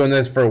you've been doing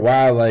this for a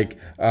while. Like,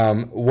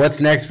 what's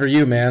next for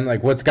you, man?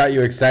 Like, what's got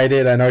you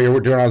excited? I know you were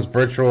doing all those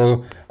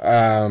virtual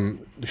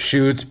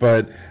shoots,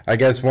 but I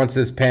guess once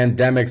this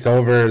pandemic's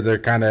over, there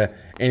kind of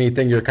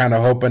anything you're kind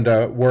of hoping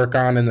to work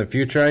on in the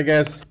future, I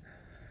guess.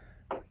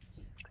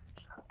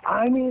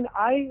 I mean,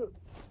 I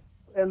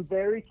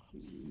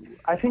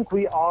think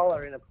we all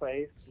are in a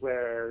place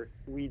where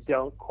we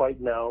don't quite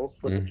know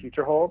what the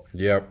future holds.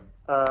 Yep.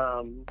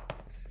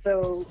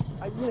 So,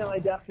 I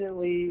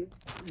definitely,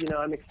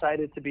 I'm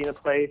excited to be in a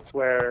place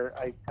where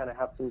I kind of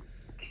have some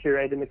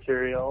curated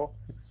material.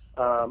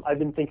 I've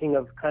been thinking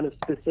of kind of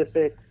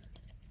specific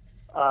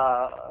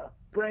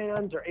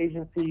brands or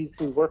agencies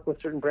who work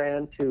with certain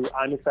brands who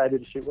I'm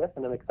excited to shoot with,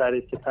 and I'm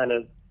excited to kind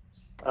of,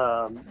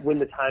 when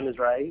the time is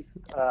right,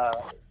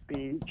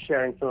 be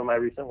sharing some of my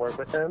recent work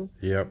with them.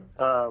 Yep.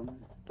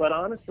 But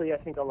honestly, I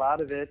think a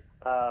lot of it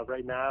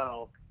right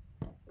now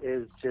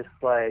is just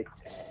like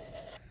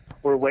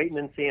we're waiting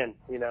and seeing,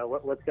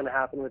 what's going to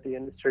happen with the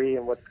industry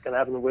and what's going to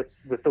happen with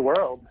the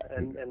world,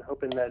 and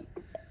hoping that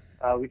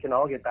we can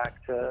all get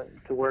back to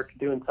work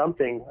doing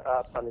something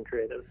fun and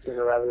creative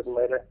sooner rather than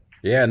later.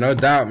 Yeah, no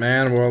doubt,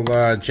 man.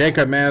 Well,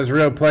 Jacob, man, it's a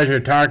real pleasure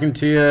talking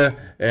to you,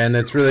 and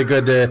it's really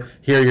good to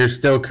hear you're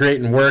still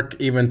creating work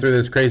even through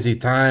this crazy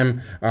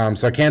time.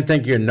 So I can't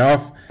thank you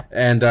enough.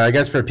 And I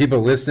guess for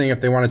people listening,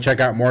 if they want to check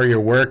out more of your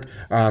work,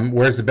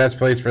 where's the best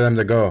place for them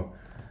to go?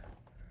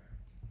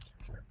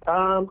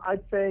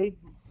 I'd say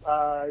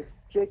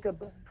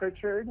Jacob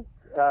Pritchard.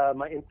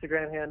 My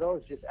Instagram handle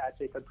is just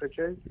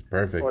 @JacobPritchard.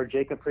 Perfect. Or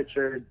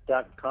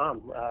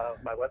jacobpritchard.com,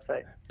 my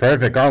website.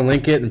 Perfect. I'll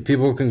link it and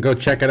people can go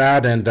check it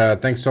out. And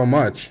thanks so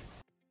much.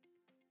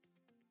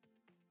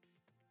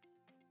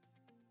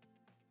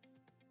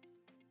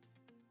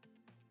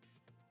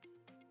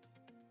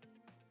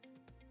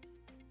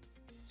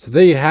 So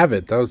there you have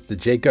it. That was the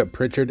Jacob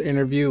Pritchard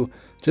interview.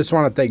 Just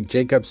want to thank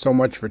Jacob so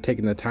much for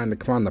taking the time to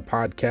come on the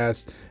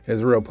podcast. It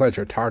was a real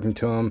pleasure talking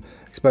to him,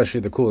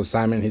 especially the cool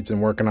assignment he's been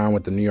working on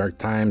with the New York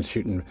Times,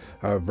 shooting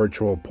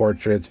virtual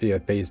portraits via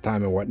FaceTime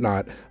and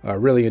whatnot.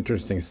 Really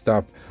interesting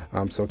stuff.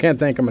 So can't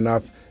thank him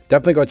enough.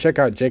 Definitely go check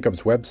out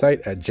Jacob's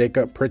website at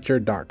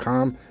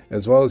jacobpritchard.com,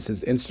 as well as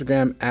his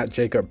Instagram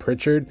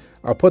 @JacobPritchard.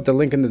 I'll put the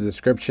link in the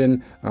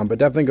description, but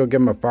definitely go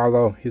give him a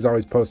follow. He's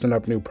always posting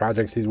up new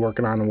projects he's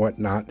working on and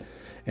whatnot.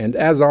 And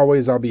as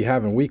always, I'll be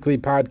having weekly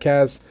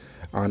podcasts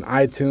on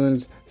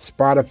iTunes,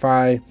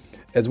 Spotify,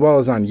 as well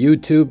as on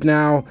YouTube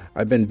now.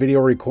 I've been video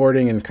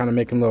recording and kind of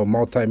making little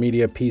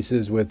multimedia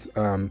pieces with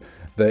the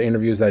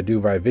interviews I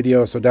do via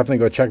video. So definitely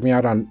go check me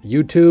out on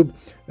YouTube,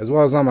 as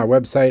well as on my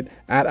website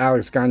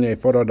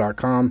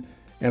 @alexgagnePhoto.com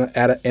and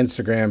at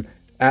Instagram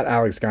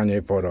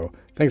 @AlexGagnePhoto.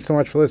 Thanks so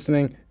much for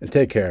listening, and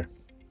take care.